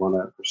path you want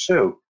to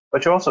pursue.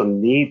 But you also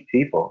need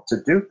people to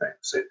do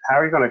things. How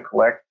are you going to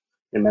collect,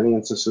 in many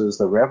instances,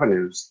 the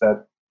revenues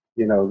that,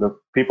 the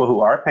people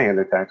who are paying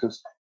their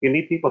taxes? You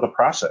need people to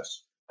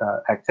process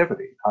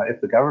activity.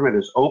 If the government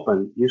is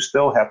open, you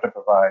still have to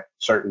provide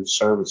certain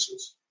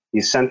services,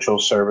 essential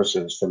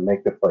services to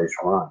make the place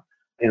run.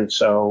 And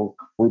so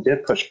we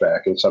did push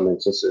back in some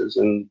instances.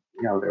 And,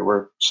 there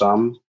were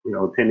some,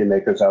 opinion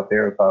makers out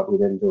there who thought we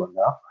didn't do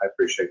enough. I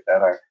appreciate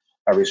that.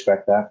 I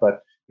respect that.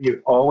 But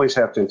you always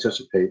have to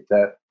anticipate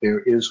that there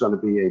is going to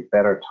be a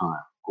better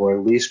time, or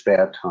at least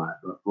bad time,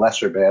 or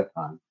lesser bad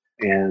time.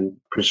 And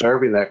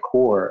preserving that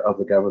core of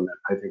the government,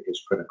 I think,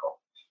 is critical.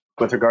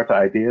 With regard to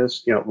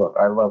ideas, look,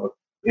 I love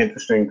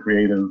interesting,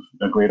 creative,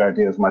 great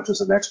idea as much as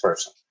the next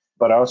person.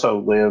 But I also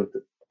lived,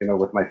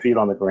 with my feet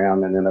on the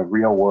ground and in a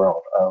real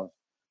world of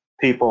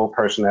people,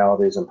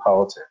 personalities, and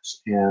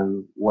politics.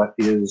 And what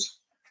is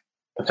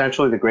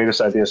potentially the greatest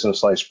idea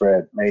since sliced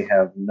bread may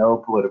have no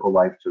political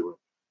life to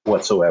it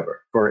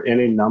whatsoever for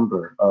any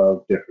number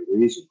of different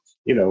reasons.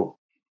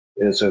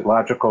 Is it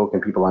logical?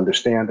 Can people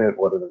understand it?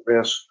 What are the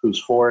risks?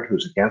 Who's for it?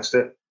 Who's against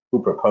it?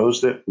 Who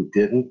proposed it? Who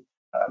didn't?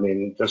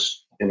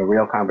 Just in a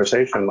real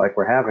conversation like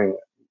we're having,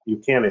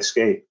 you can't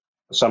escape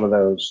some of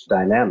those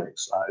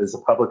dynamics. Is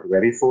the public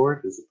ready for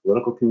it? Is the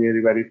political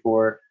community ready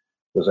for it?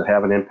 Does it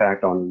have an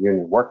impact on the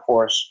union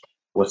workforce?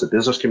 What's the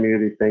business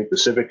community think? The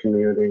civic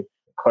community,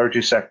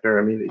 clergy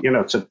sector?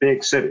 It's a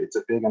big city. It's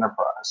a big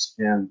enterprise.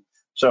 And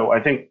so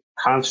I think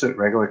constant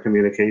regular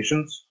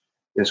communications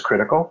is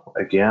critical.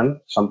 Again,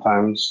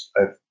 sometimes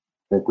I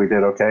think we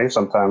did okay.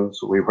 Sometimes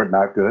we were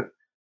not good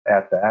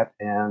at that.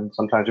 And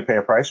sometimes you pay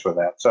a price for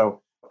that.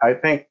 So I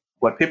think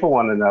what people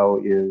want to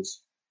know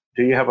is,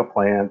 do you have a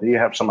plan? Do you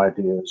have some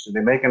ideas? Do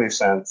they make any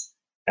sense?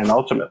 And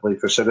ultimately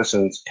for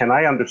citizens, can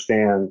I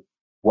understand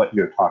what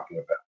you're talking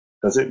about?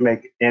 Does it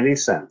make any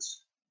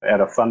sense at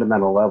a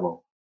fundamental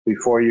level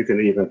before you can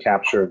even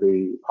capture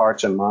the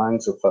hearts and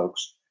minds of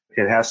folks?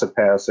 It has to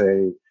pass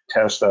a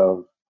test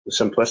of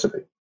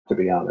simplicity, to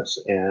be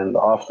honest. And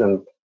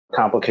often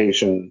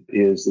complication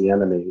is the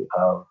enemy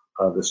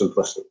of the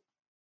simplicity.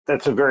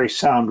 That's a very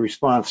sound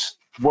response.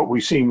 What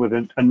we've seen with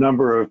a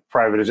number of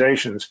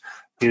privatizations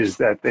is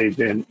that they've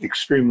been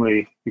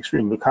extremely,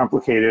 extremely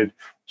complicated.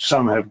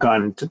 Some have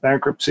gone into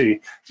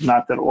bankruptcy.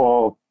 Not that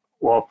all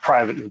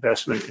private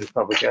investment in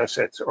public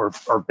assets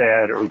are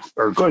bad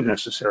or good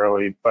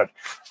necessarily, but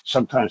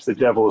sometimes the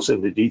devil is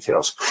in the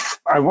details.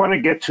 I want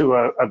to get to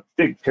a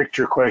big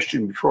picture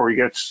question before we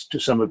get to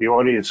some of the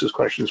audience's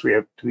questions. We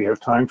have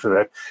time for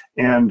that.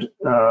 And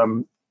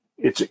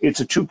it's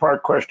a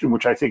two-part question,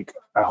 which I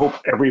hope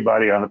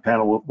everybody on the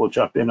panel will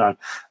jump in on.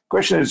 The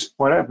question is,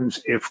 what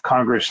happens if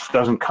Congress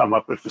doesn't come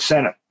up, if the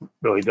Senate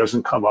really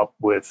doesn't come up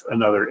with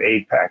another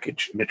aid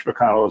package? Mitch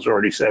McConnell has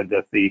already said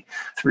that the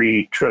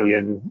 $3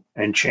 trillion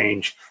and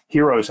change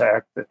HEROES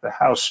Act that the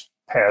House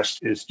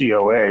passed is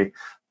DOA.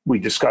 We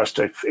discussed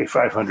a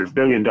 $500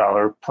 billion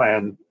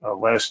plan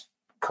last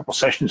couple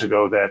sessions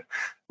ago that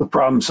the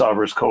Problem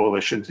Solvers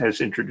Coalition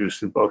has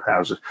introduced in both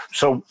houses.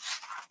 So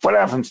what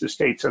happens to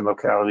states and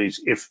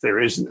localities if there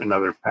isn't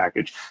another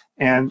package?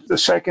 And the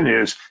second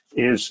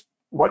is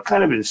what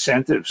kind of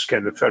incentives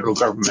can the federal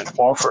government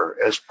offer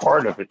as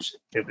part of its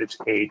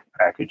aid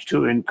package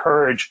to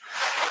encourage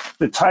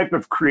the type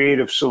of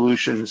creative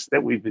solutions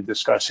that we've been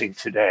discussing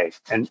today?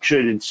 And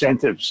should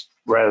incentives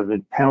rather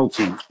than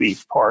penalties be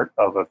part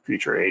of a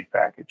future aid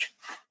package?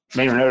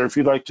 Mayor Nutter, if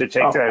you'd like to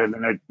take that, and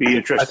then I'd be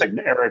interested in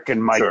Eric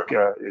and Mike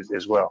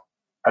as well.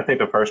 I think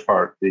the first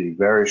part, the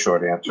very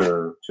short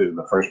answer to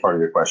the first part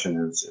of your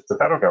question is if the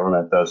federal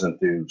government doesn't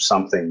do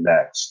something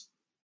next,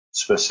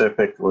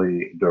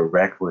 specifically,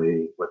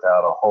 directly,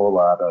 without a whole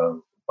lot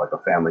of, like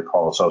a family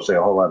call, so say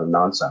a whole lot of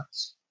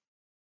nonsense,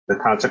 the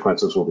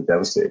consequences will be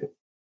devastating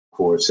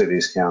for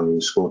cities,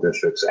 counties, school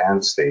districts,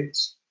 and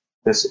states.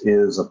 This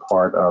is a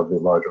part of the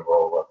larger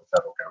role of the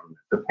federal government.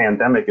 The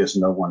pandemic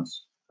is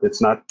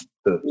it's not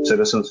the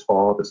citizens'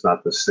 fault, it's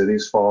not the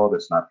city's fault,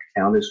 it's not the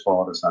county's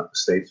fault, it's not the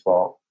state's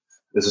fault.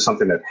 This is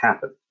something that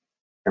happened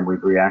and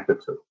we've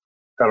reacted to.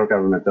 Federal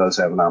government does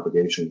have an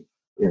obligation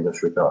in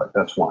this regard.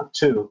 That's one.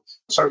 Two,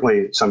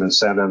 certainly some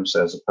incentives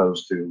as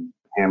opposed to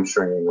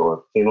hamstringing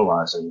or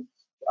penalizing.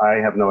 I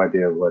have no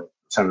idea what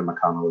Senator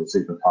McConnell is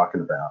even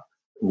talking about.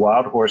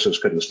 Wild horses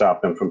couldn't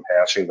stop them from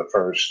passing the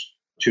first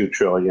 $2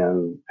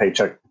 trillion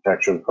paycheck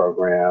protection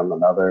program,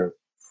 another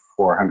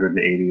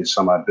 480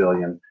 some odd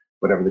billion,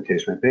 whatever the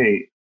case may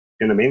be.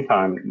 In the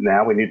meantime,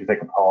 now we need to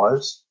take a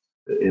pause,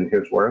 in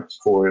his words,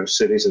 for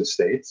cities and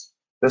states.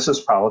 This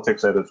is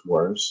politics at its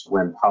worst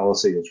when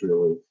policy is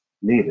really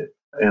needed.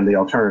 And the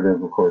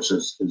alternative, of course,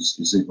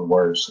 is even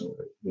worse.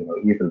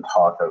 Even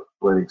talk of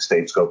letting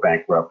states go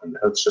bankrupt, and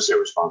it's just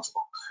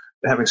irresponsible.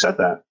 Having said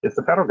that, if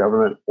the federal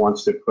government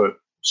wants to put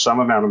some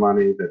amount of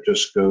money that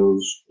just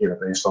goes,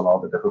 based on all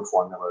the different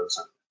formulas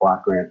and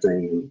block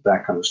granting and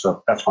that kind of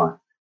stuff, that's fine.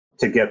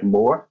 To get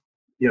more,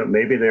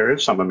 maybe there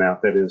is some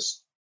amount that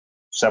is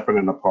separate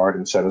and apart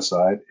and set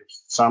aside. If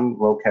some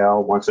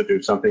locale wants to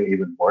do something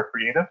even more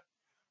creative,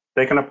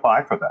 they can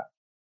apply for that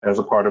as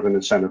a part of an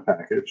incentive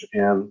package.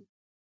 And,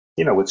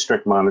 with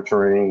strict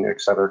monitoring,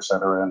 et cetera,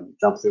 and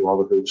jump through all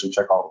the hoops and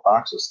check all the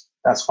boxes,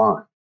 that's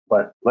fine.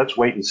 But let's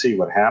wait and see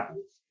what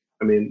happens.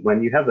 I mean,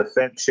 when you have the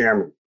Fed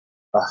chairman,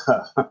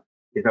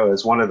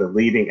 as one of the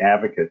leading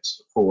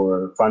advocates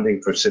for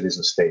funding for cities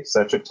and states,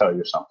 that should tell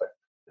you something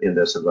in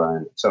this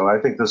environment. So I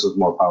think this is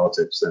more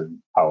politics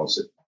than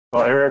policy.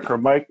 Well, Eric or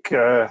Mike,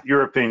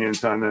 your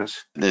opinions on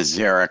this? This is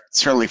Eric.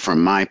 Certainly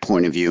from my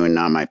point of view and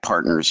not my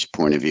partner's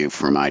point of view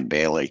from Eide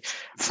Bailly,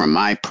 from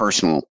my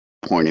personal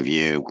point of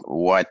view,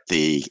 what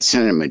the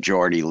Senate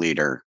Majority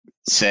Leader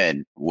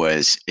said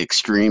was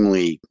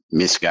extremely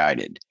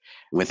misguided,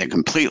 with a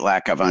complete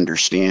lack of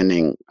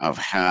understanding of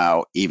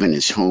how even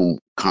his home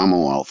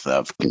Commonwealth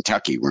of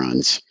Kentucky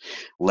runs,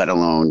 let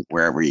alone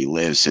wherever he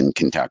lives in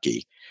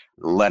Kentucky,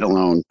 let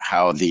alone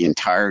how the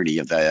entirety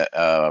of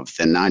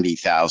the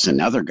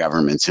 90,000 other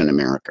governments in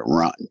America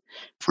run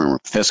from a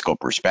fiscal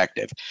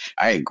perspective.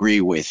 I agree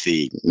with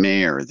the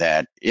mayor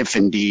that if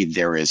indeed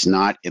there is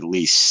not at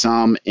least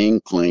some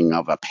inkling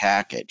of a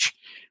package,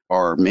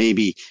 or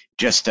maybe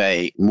just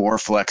a more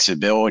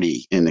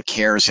flexibility in the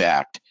CARES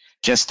Act,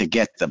 just to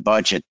get the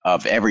budget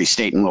of every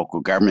state and local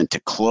government to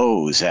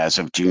close as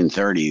of June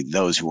 30,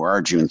 those who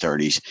are June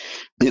 30s,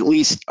 at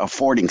least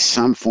affording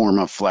some form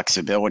of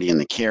flexibility in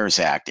the CARES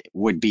Act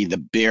would be the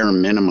bare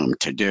minimum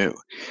to do.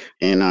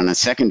 And on a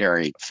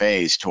secondary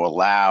phase,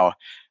 to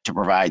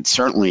provide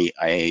certainly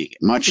a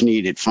much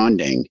needed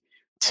funding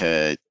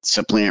to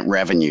supplant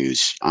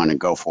revenues on a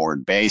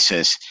go-forward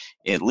basis,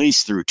 at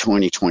least through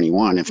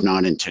 2021, if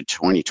not into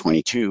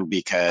 2022,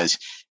 because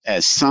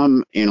as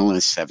some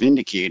analysts have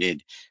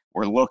indicated,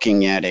 we're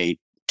looking at a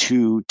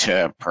 2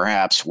 to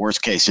perhaps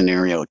worst case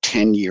scenario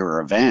 10-year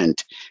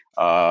event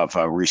of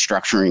a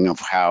restructuring of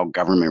how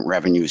government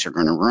revenues are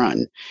going to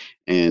run.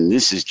 And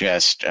this is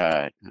just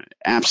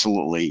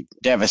absolutely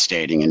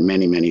devastating in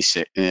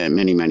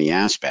many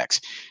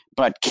aspects,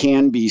 but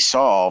can be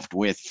solved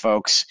with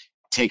folks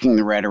taking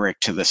the rhetoric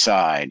to the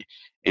side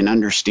and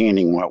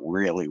understanding what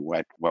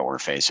we're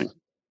facing.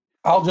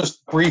 I'll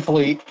just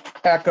briefly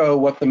echo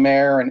what the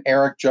mayor and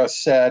Eric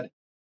just said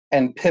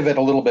and pivot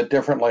a little bit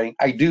differently.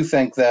 I do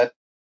think that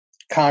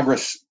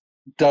Congress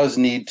does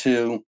need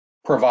to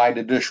provide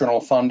additional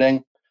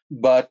funding,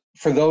 but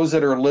for those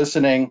that are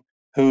listening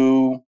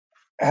who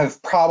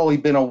have probably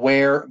been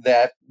aware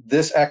that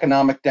this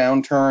economic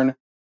downturn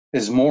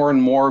is more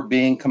and more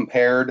being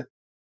compared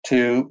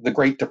to the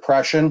Great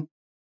Depression,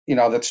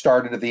 that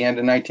started at the end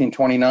of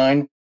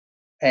 1929.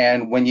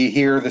 And when you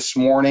hear this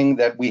morning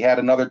that we had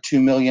another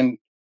 2 million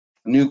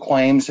new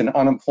claims in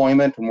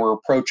unemployment and we're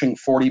approaching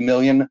 40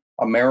 million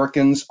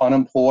Americans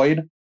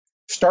unemployed,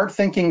 start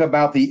thinking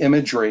about the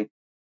imagery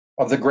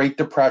of the Great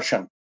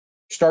Depression.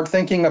 Start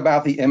thinking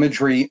about the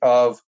imagery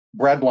of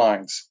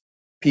breadlines,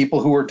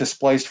 people who are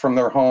displaced from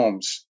their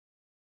homes.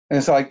 And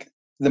it's like,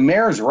 the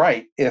mayor's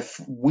right. If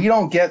we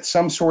don't get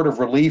some sort of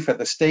relief at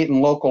the state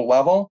and local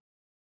level,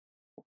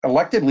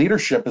 elected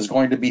leadership is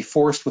going to be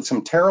forced with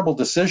some terrible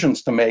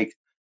decisions to make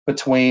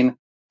between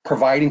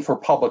providing for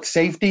public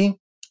safety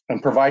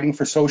and providing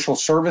for social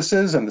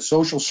services and the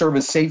social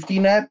service safety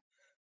net,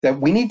 that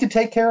we need to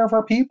take care of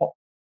our people.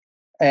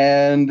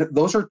 And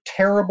those are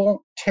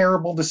terrible,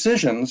 terrible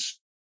decisions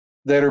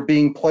that are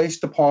being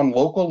placed upon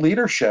local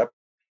leadership.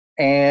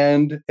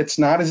 And it's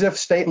not as if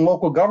state and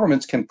local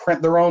governments can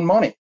print their own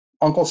money.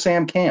 Uncle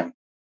Sam can.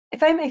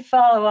 If I may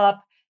follow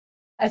up,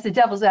 as the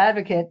devil's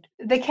advocate,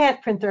 they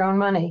can't print their own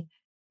money,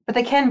 but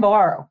they can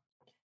borrow.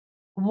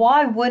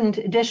 why wouldn't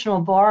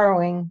additional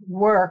borrowing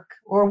work,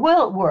 or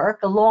will it work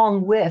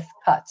along with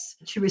cuts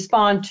to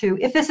respond to,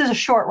 if this is a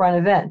short run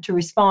event, to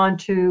respond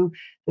to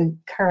the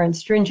current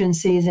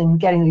stringencies in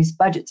getting these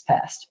budgets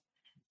passed?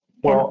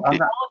 Well, Can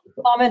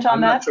you comment on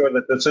I'm that? not sure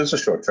that this is a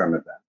short-term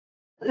event.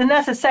 And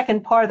that's the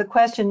second part of the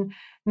question,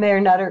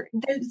 Mayor Nutter.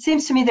 It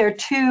seems to me there are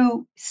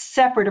two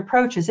separate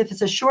approaches. If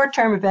it's a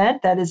short-term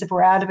event, that is, if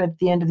we're out of it at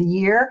the end of the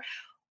year,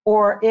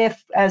 or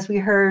if, as we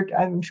heard,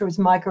 I'm sure it was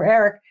Mike or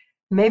Eric,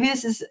 maybe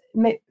this is,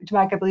 Mike,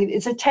 I believe,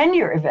 it's a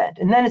 10-year event,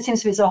 and then it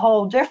seems to be it's a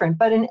whole different.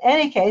 But in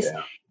any case,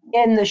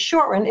 in the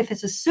short run, if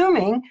it's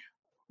assuming,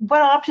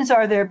 what options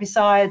are there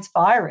besides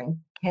borrowing?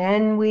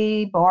 Can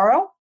we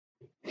borrow?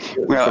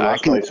 Well, in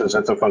most places,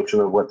 it's a function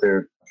of what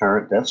their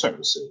current debt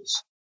service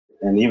is.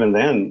 And even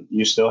then,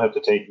 you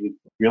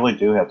really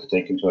do have to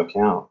take into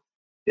account,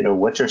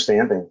 what's your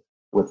standing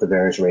with the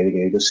various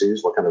rating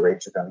agencies, what kind of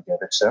rates you're going to get,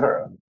 et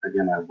cetera.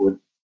 Again, I would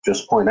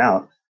just point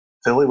out,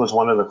 Philly was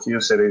one of the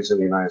few cities in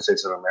the United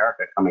States of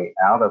America coming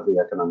out of the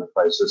economic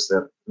crisis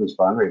whose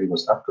bond rating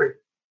was upgraded.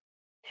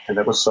 And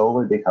that was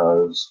solely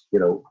because,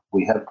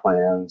 we had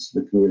plans,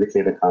 we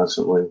communicated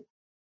constantly,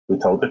 we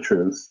told the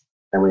truth,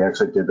 and we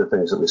actually did the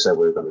things that we said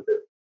we were going to do.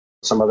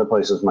 Some other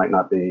places might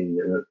not be,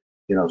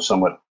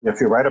 somewhat, if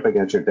you're right up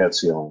against your debt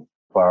ceiling,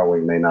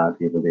 borrowing may not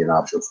even be an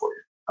option for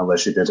you,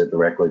 unless you did it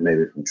directly,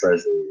 maybe from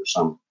Treasury or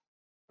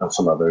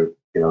some other,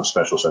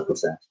 special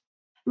circumstance.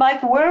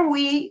 Mike,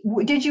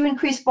 did you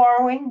increase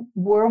borrowing?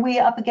 Were we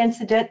up against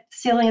the debt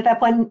ceiling at that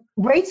point?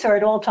 Rates are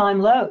at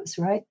all-time lows,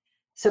 right?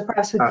 So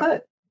perhaps we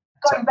could.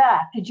 Going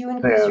back, did you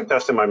increase your...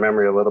 Testing my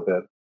memory a little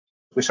bit.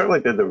 We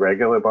certainly did the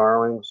regular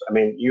borrowings. I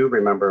mean, you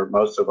remember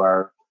most of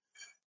our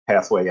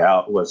pathway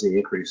out was the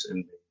increase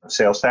in the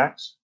sales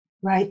tax.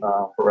 Right.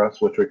 For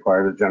us, which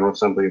required a General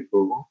Assembly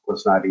approval.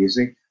 Was not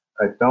easy.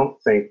 I don't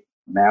think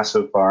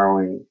massive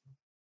borrowing,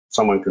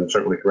 someone can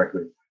certainly correct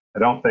me, I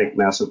don't think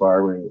massive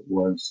borrowing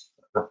was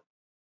a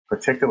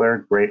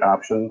particular great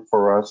option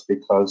for us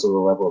because of the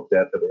level of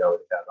debt that we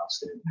already had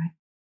outstanding.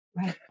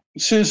 Right.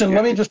 Susan,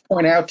 let me just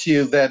point out to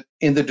you that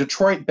in the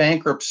Detroit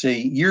bankruptcy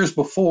years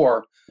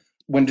before,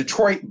 when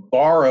Detroit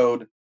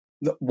borrowed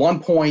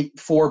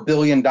 $1.4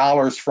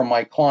 billion from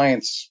my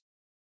clients,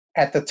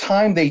 at the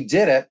time they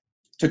did it,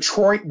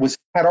 Detroit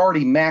had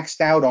already maxed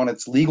out on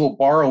its legal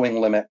borrowing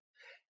limit,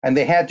 and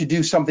they had to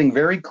do something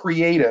very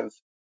creative,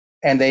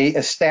 and they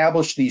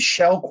established these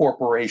shell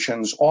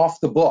corporations off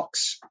the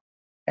books.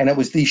 And it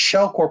was these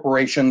shell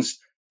corporations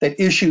that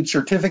issued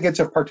certificates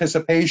of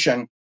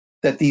participation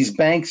that these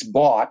banks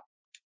bought,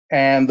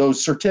 and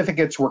those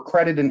certificates were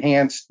credit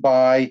enhanced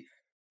by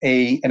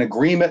an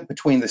agreement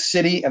between the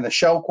city and the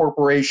shell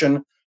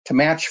corporation to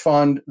match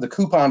fund the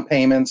coupon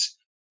payments,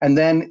 and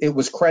then it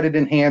was credit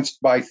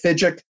enhanced by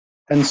FIDGIC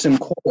and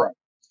Syncora.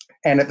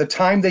 And at the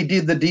time they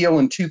did the deal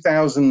in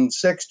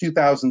 2006,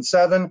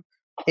 2007,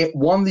 it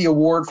won the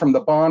award from the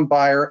bond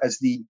buyer as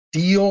the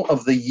deal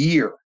of the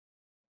year.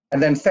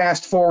 And then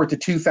fast forward to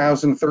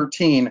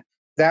 2013,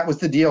 that was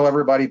the deal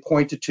everybody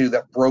pointed to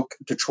that broke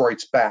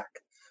Detroit's back.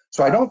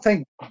 So I don't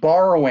think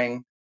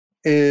borrowing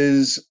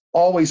is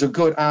always a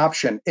good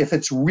option. If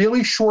it's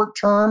really short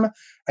term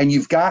and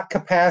you've got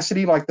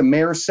capacity, like the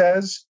mayor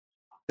says,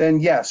 then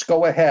yes,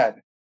 go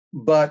ahead.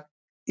 But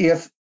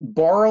if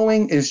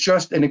borrowing is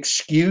just an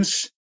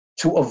excuse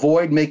to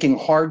avoid making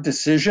hard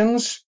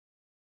decisions,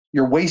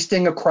 you're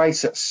wasting a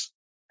crisis.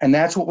 And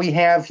that's what we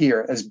have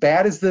here. As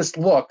bad as this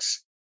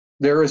looks,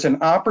 there is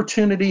an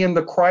opportunity in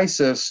the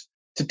crisis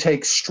to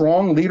take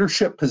strong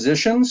leadership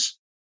positions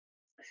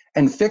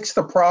and fix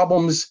the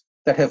problems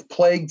that have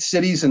plagued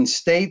cities and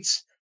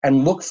states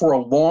and look for a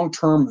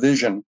long-term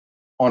vision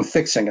on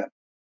fixing it.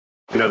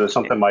 There's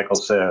something Michael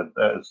said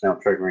that's now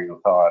triggering a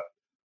thought,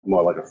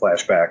 more like a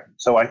flashback.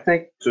 So I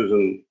think,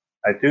 Susan,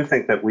 I do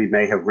think that we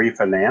may have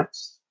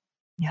refinanced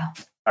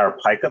our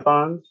PICA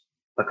bonds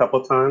a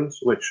couple of times,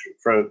 which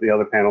for the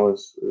other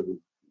panelists who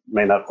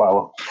may not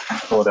follow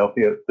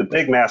Philadelphia, the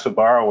big massive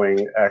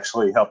borrowing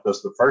actually helped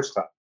us the first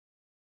time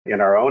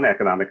in our own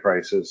economic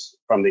crisis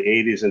from the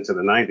 80s into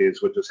the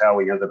 90s, which is how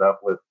we ended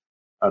up with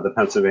the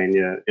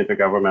Pennsylvania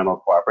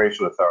Intergovernmental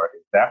Cooperation Authority.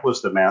 That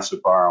was the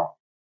massive borrowing,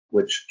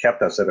 which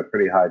kept us at a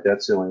pretty high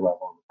debt ceiling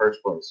level in the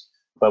first place.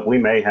 But we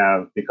may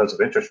have, because of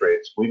interest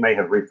rates, we may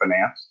have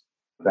refinanced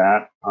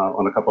that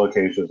on a couple of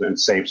occasions and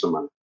saved some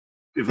money.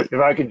 If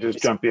I can just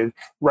jump in,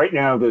 right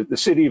now the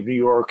city of New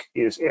York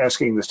is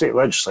asking the state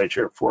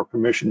legislature for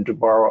permission to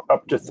borrow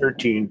up to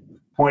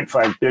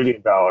 $13.5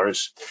 billion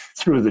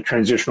through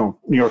the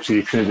New York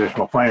City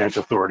Transitional Finance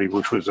Authority,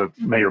 which was a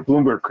Mayor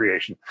Bloomberg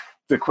creation.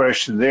 The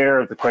question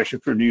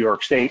for New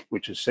York State,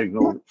 which has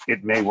signaled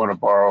it may want to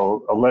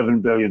borrow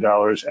 $11 billion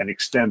and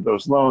extend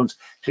those loans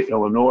to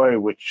Illinois,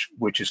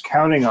 which is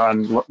counting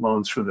on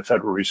loans from the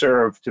Federal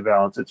Reserve to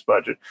balance its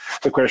budget.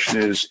 The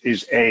question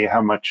is A,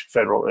 how much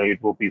federal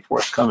aid will be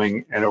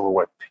forthcoming and over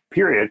what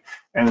period?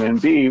 And then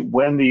B,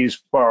 when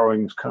these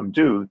borrowings come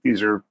due,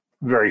 these are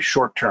very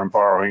short-term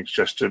borrowings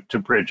just to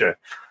bridge a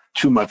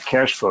 2-month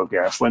cash flow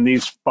gap. When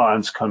these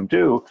bonds come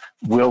due,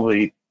 will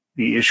the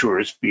the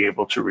issuers be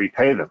able to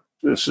repay them.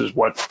 This is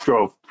what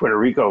drove Puerto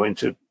Rico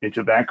into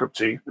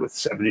bankruptcy with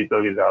 $70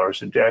 billion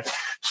in debt.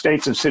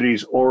 States and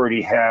cities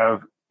already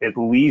have at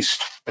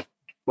least,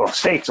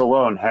 states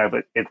alone have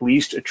at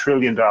least $1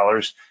 trillion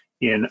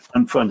in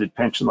unfunded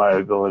pension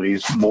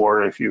liabilities,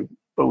 more if you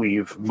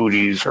believe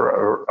Moody's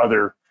or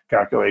other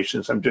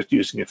calculations. I'm just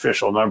using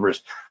official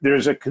numbers.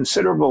 There's a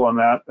considerable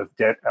amount of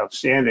debt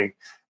outstanding,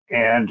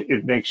 and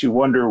it makes you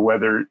wonder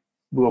whether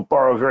we'll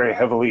borrow very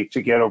heavily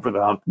to get over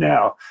the hump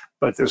now,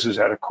 but this is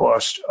at a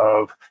cost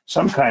of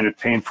some kind of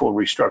painful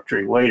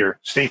restructuring later.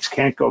 States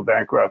can't go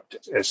bankrupt,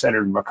 as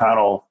Senator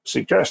McConnell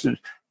suggested,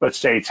 but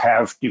states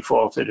have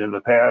defaulted in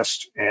the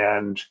past.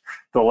 And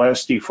the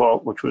last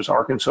default, which was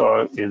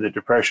Arkansas in the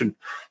Depression,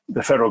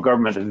 the federal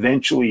government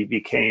eventually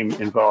became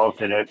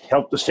involved in it,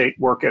 helped the state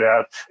work it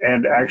out,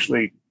 and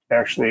actually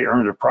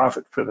earned a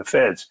profit for the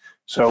feds.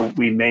 So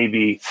we may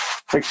be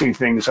fixing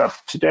things up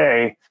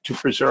today to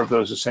preserve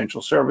those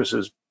essential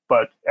services,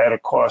 but at a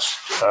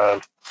cost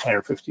of 10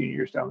 or 15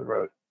 years down the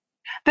road.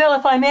 Bill,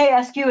 if I may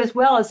ask you as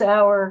well as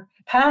our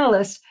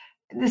panelists,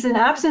 there's an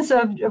absence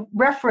of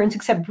reference,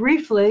 except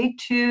briefly,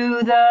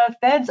 to the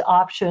Fed's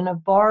option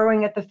of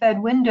borrowing at the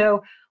Fed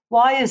window.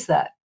 Why is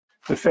that?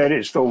 The Fed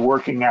is still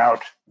working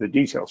out the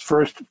details.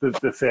 First,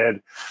 the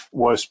Fed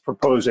was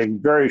proposing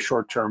very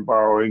short-term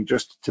borrowing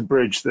just to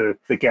bridge the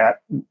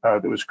gap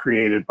that was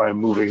created by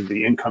moving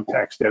the income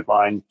tax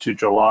deadline to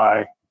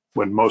July,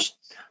 when most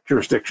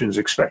jurisdictions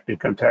expect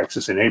income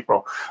taxes in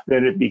April.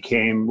 Then it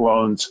became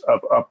loans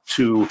of up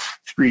to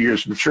 3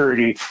 years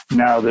maturity.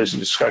 Now there's a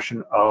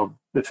discussion of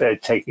the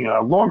Fed taking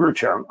on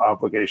longer-term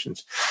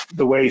obligations.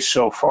 The way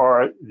so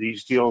far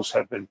these deals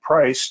have been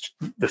priced,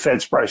 the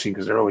Fed's pricing,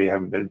 because there really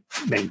haven't been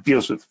many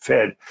deals with the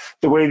Fed,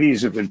 the way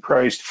these have been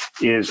priced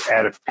is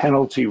at a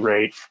penalty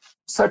rate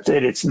such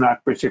that it's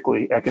not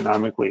particularly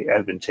economically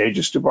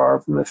advantageous to borrow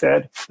from the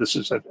Fed. This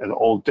is an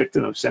old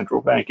dictum of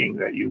central banking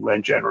that you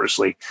lend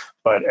generously,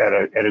 but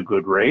at a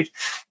good rate.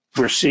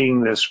 We're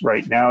seeing this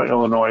right now.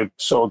 Illinois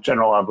sold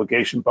general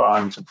obligation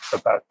bonds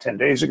about 10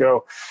 days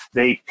ago.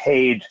 They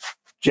paid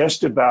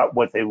just about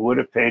what they would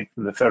have paid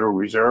from the Federal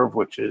Reserve,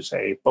 which is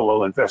a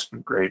below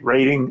investment grade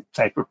rating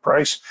type of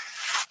price.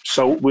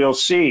 So we'll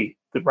see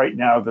that right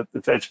now that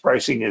the Fed's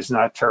pricing is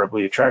not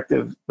terribly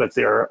attractive, but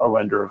they're a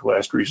lender of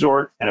last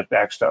resort and a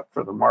backstop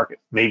for the market.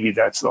 Maybe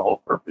that's the whole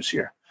purpose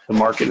here. The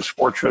market is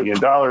 $4 trillion,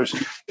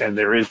 and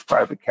there is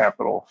private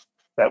capital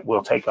that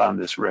will take on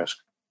this risk.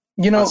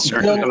 You know,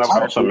 and I've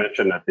also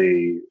mentioned that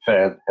the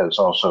Fed has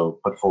also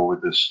put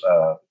forward this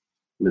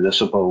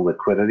municipal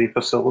liquidity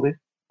facility.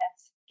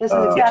 This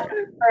is exactly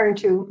what I'm referring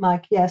to,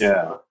 Mike. Yes.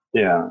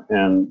 Yeah,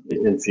 and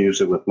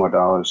infuse it with more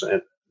dollars.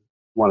 And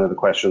one of the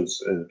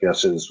questions, I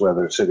guess, is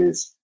whether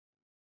cities,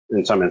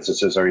 in some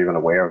instances, are even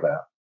aware of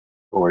that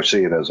or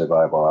see it as a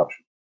viable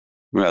option.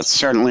 Well,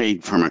 certainly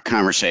from a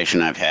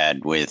conversation I've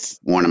had with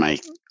one of my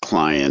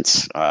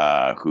clients,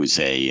 who's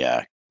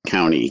a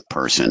county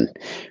person,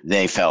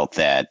 they felt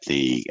that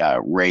the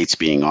rates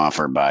being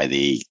offered by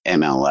the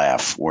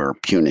MLF were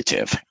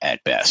punitive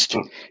at best.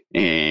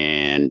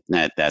 And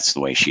that's the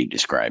way she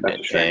described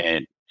it.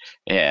 And,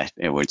 yeah,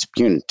 it was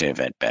punitive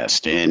at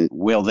best. And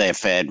will the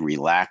Fed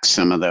relax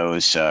some of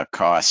those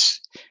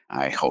costs?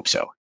 I hope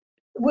so.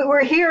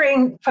 We're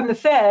hearing from the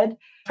Fed,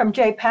 from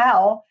Jay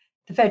Powell,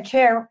 the Fed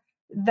chair,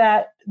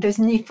 that there's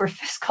need for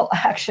fiscal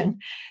action.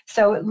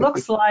 So it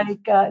looks like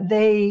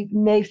they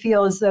may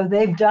feel as though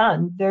they've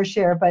done their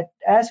share. But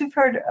as we've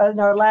heard in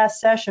our last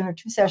session or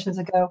 2 sessions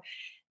ago,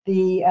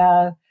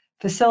 the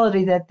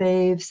facility that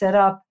they've set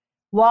up,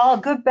 while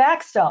a good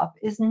backstop,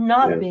 is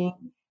not being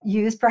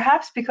used,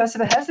 perhaps because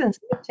of a hesitancy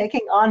of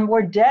taking on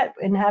more debt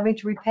and having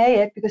to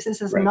repay it, because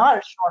this is not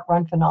a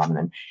short-run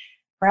phenomenon.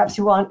 Perhaps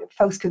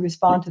folks could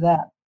respond to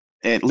that.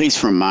 At least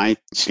from my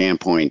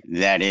standpoint,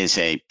 that is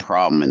a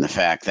problem in the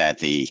fact that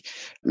the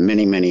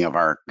many of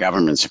our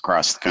governments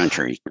across the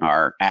country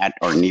are at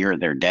or near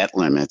their debt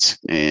limits,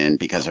 and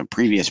because of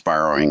previous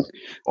borrowing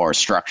or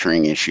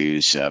structuring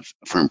issues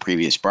from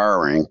previous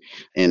borrowing,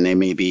 and they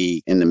may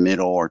be in the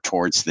middle or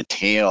towards the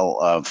tail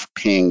of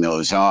paying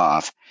those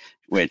off,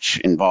 which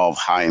involve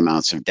high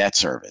amounts of debt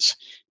service.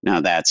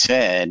 Now, that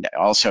said,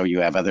 also you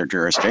have other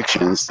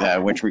jurisdictions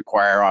which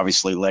require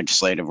obviously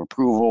legislative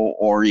approval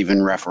or even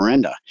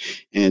referenda.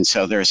 And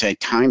so there's a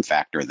time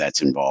factor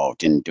that's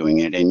involved in doing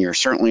it. And you're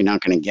certainly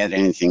not going to get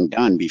anything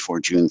done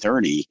before June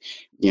 30,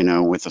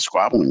 with the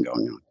squabbling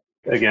going on.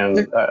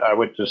 Again, I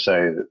would just say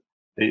that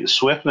the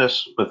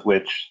swiftness with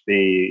which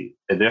the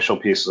initial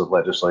pieces of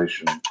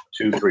legislation,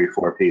 2, 3,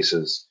 4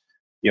 pieces,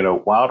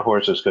 wild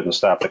horses couldn't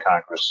stop the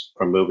Congress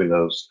from moving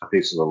those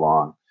pieces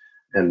along.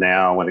 And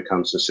now when it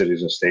comes to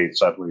cities and states,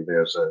 suddenly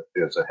there's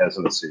a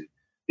hesitancy.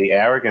 The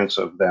arrogance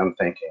of them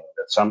thinking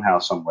that somehow,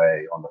 some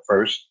way, on the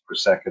first or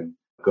second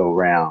go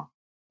round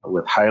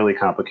with highly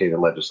complicated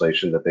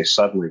legislation, that they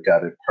suddenly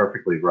got it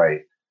perfectly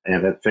right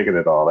and had figured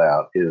it all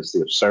out, is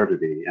the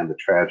absurdity and the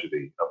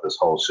tragedy of this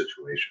whole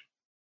situation.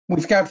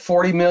 We've got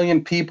 40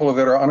 million people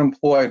that are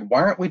unemployed.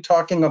 Why aren't we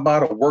talking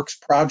about a works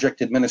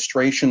project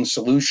administration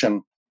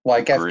solution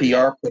like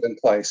FDR put in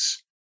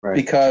place. Right.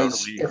 Because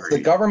Totally if agree.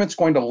 the government's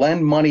going to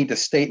lend money to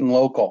state and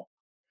local,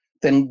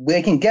 then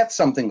they can get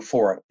something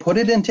for it. Put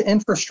it into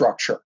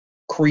infrastructure.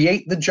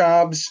 Create the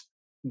jobs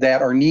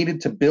that are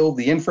needed to build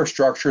the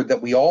infrastructure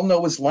that we all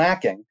know is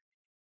lacking.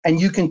 And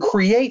you can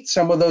create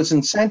some of those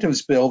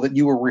incentives, Bill, that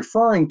you were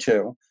referring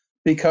to,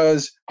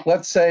 because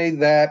let's say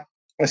that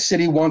a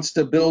city wants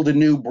to build a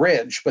new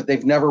bridge, but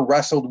they've never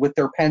wrestled with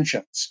their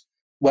pensions.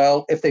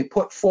 Well, if they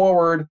put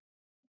forward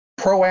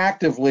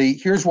proactively,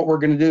 here's what we're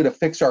going to do to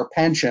fix our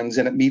pensions,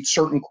 and it meets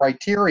certain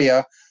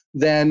criteria,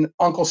 then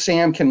Uncle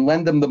Sam can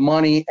lend them the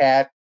money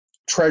at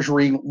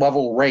Treasury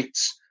level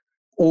rates.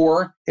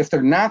 Or if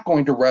they're not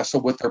going to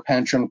wrestle with their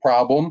pension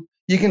problem,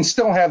 you can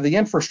still have the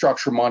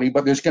infrastructure money,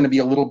 but there's going to be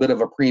a little bit of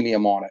a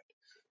premium on it.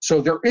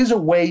 So there is a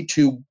way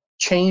to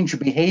change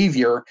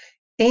behavior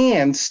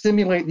and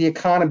stimulate the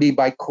economy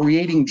by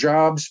creating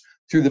jobs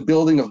through the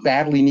building of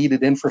badly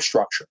needed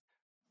infrastructure.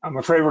 I'm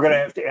afraid we're going to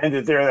have to end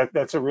it there.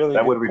 That's a really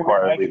That good would point.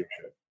 require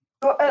leadership.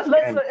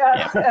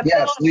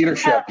 Yes,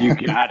 leadership. You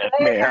got it,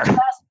 Mayor.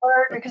 Last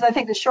word, because I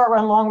think the short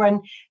run, long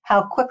run,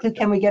 how quickly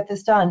can we get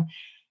this done?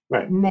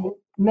 Right.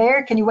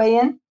 Mayor, can you weigh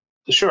in?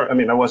 Sure. I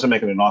mean, I wasn't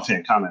making an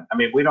offhand comment. I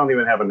mean, we don't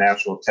even have a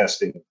national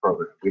testing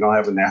program. We don't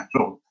have a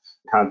national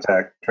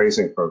contact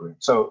tracing program.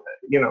 So,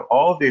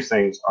 all of these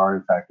things are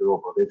in fact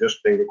doable.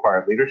 They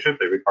require leadership,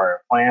 they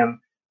require a plan,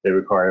 they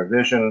require a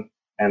vision,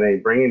 and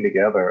a bringing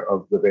together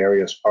of the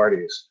various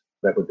parties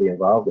that would be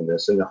involved in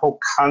this. And the whole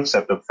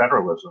concept of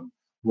federalism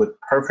would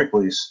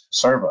perfectly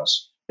serve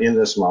us in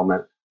this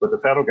moment, with the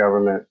federal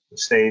government, the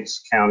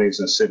states, counties,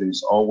 and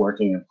cities all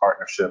working in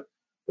partnership.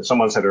 As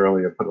someone said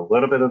earlier, put a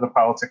little bit of the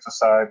politics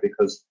aside,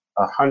 because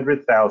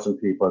 100,000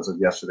 people as of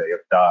yesterday have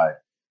died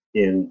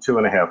in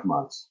 2.5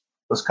 months.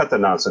 Let's cut the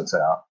nonsense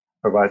out,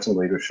 provide some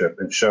leadership,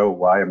 and show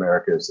why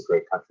America is the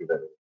great country that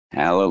it is.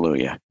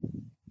 Hallelujah.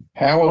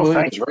 Hallelujah. Well,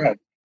 thank is right.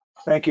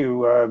 Thank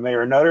you,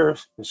 Mayor Nutter,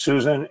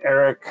 Susan,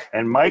 Eric,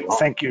 and Mike.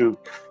 Thank you,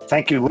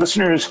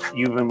 listeners.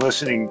 You've been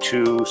listening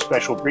to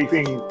Special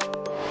Briefing.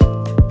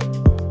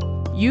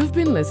 You've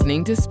been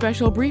listening to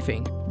Special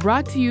Briefing,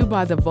 brought to you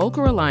by the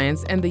Volcker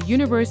Alliance and the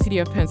University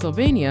of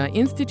Pennsylvania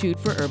Institute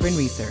for Urban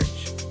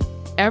Research.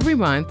 Every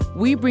month,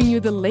 we bring you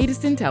the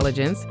latest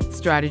intelligence,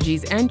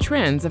 strategies, and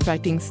trends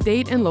affecting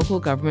state and local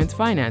government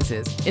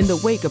finances in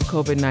the wake of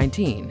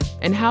COVID-19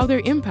 and how they're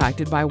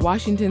impacted by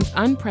Washington's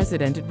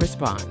unprecedented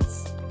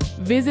response.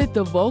 Visit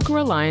the Volcker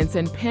Alliance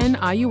and Penn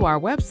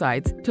IUR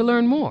websites to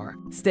learn more,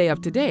 stay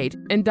up to date,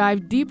 and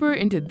dive deeper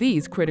into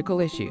these critical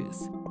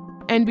issues.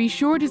 And be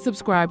sure to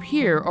subscribe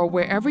here or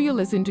wherever you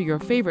listen to your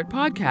favorite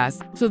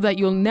podcasts so that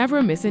you'll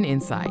never miss an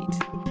insight.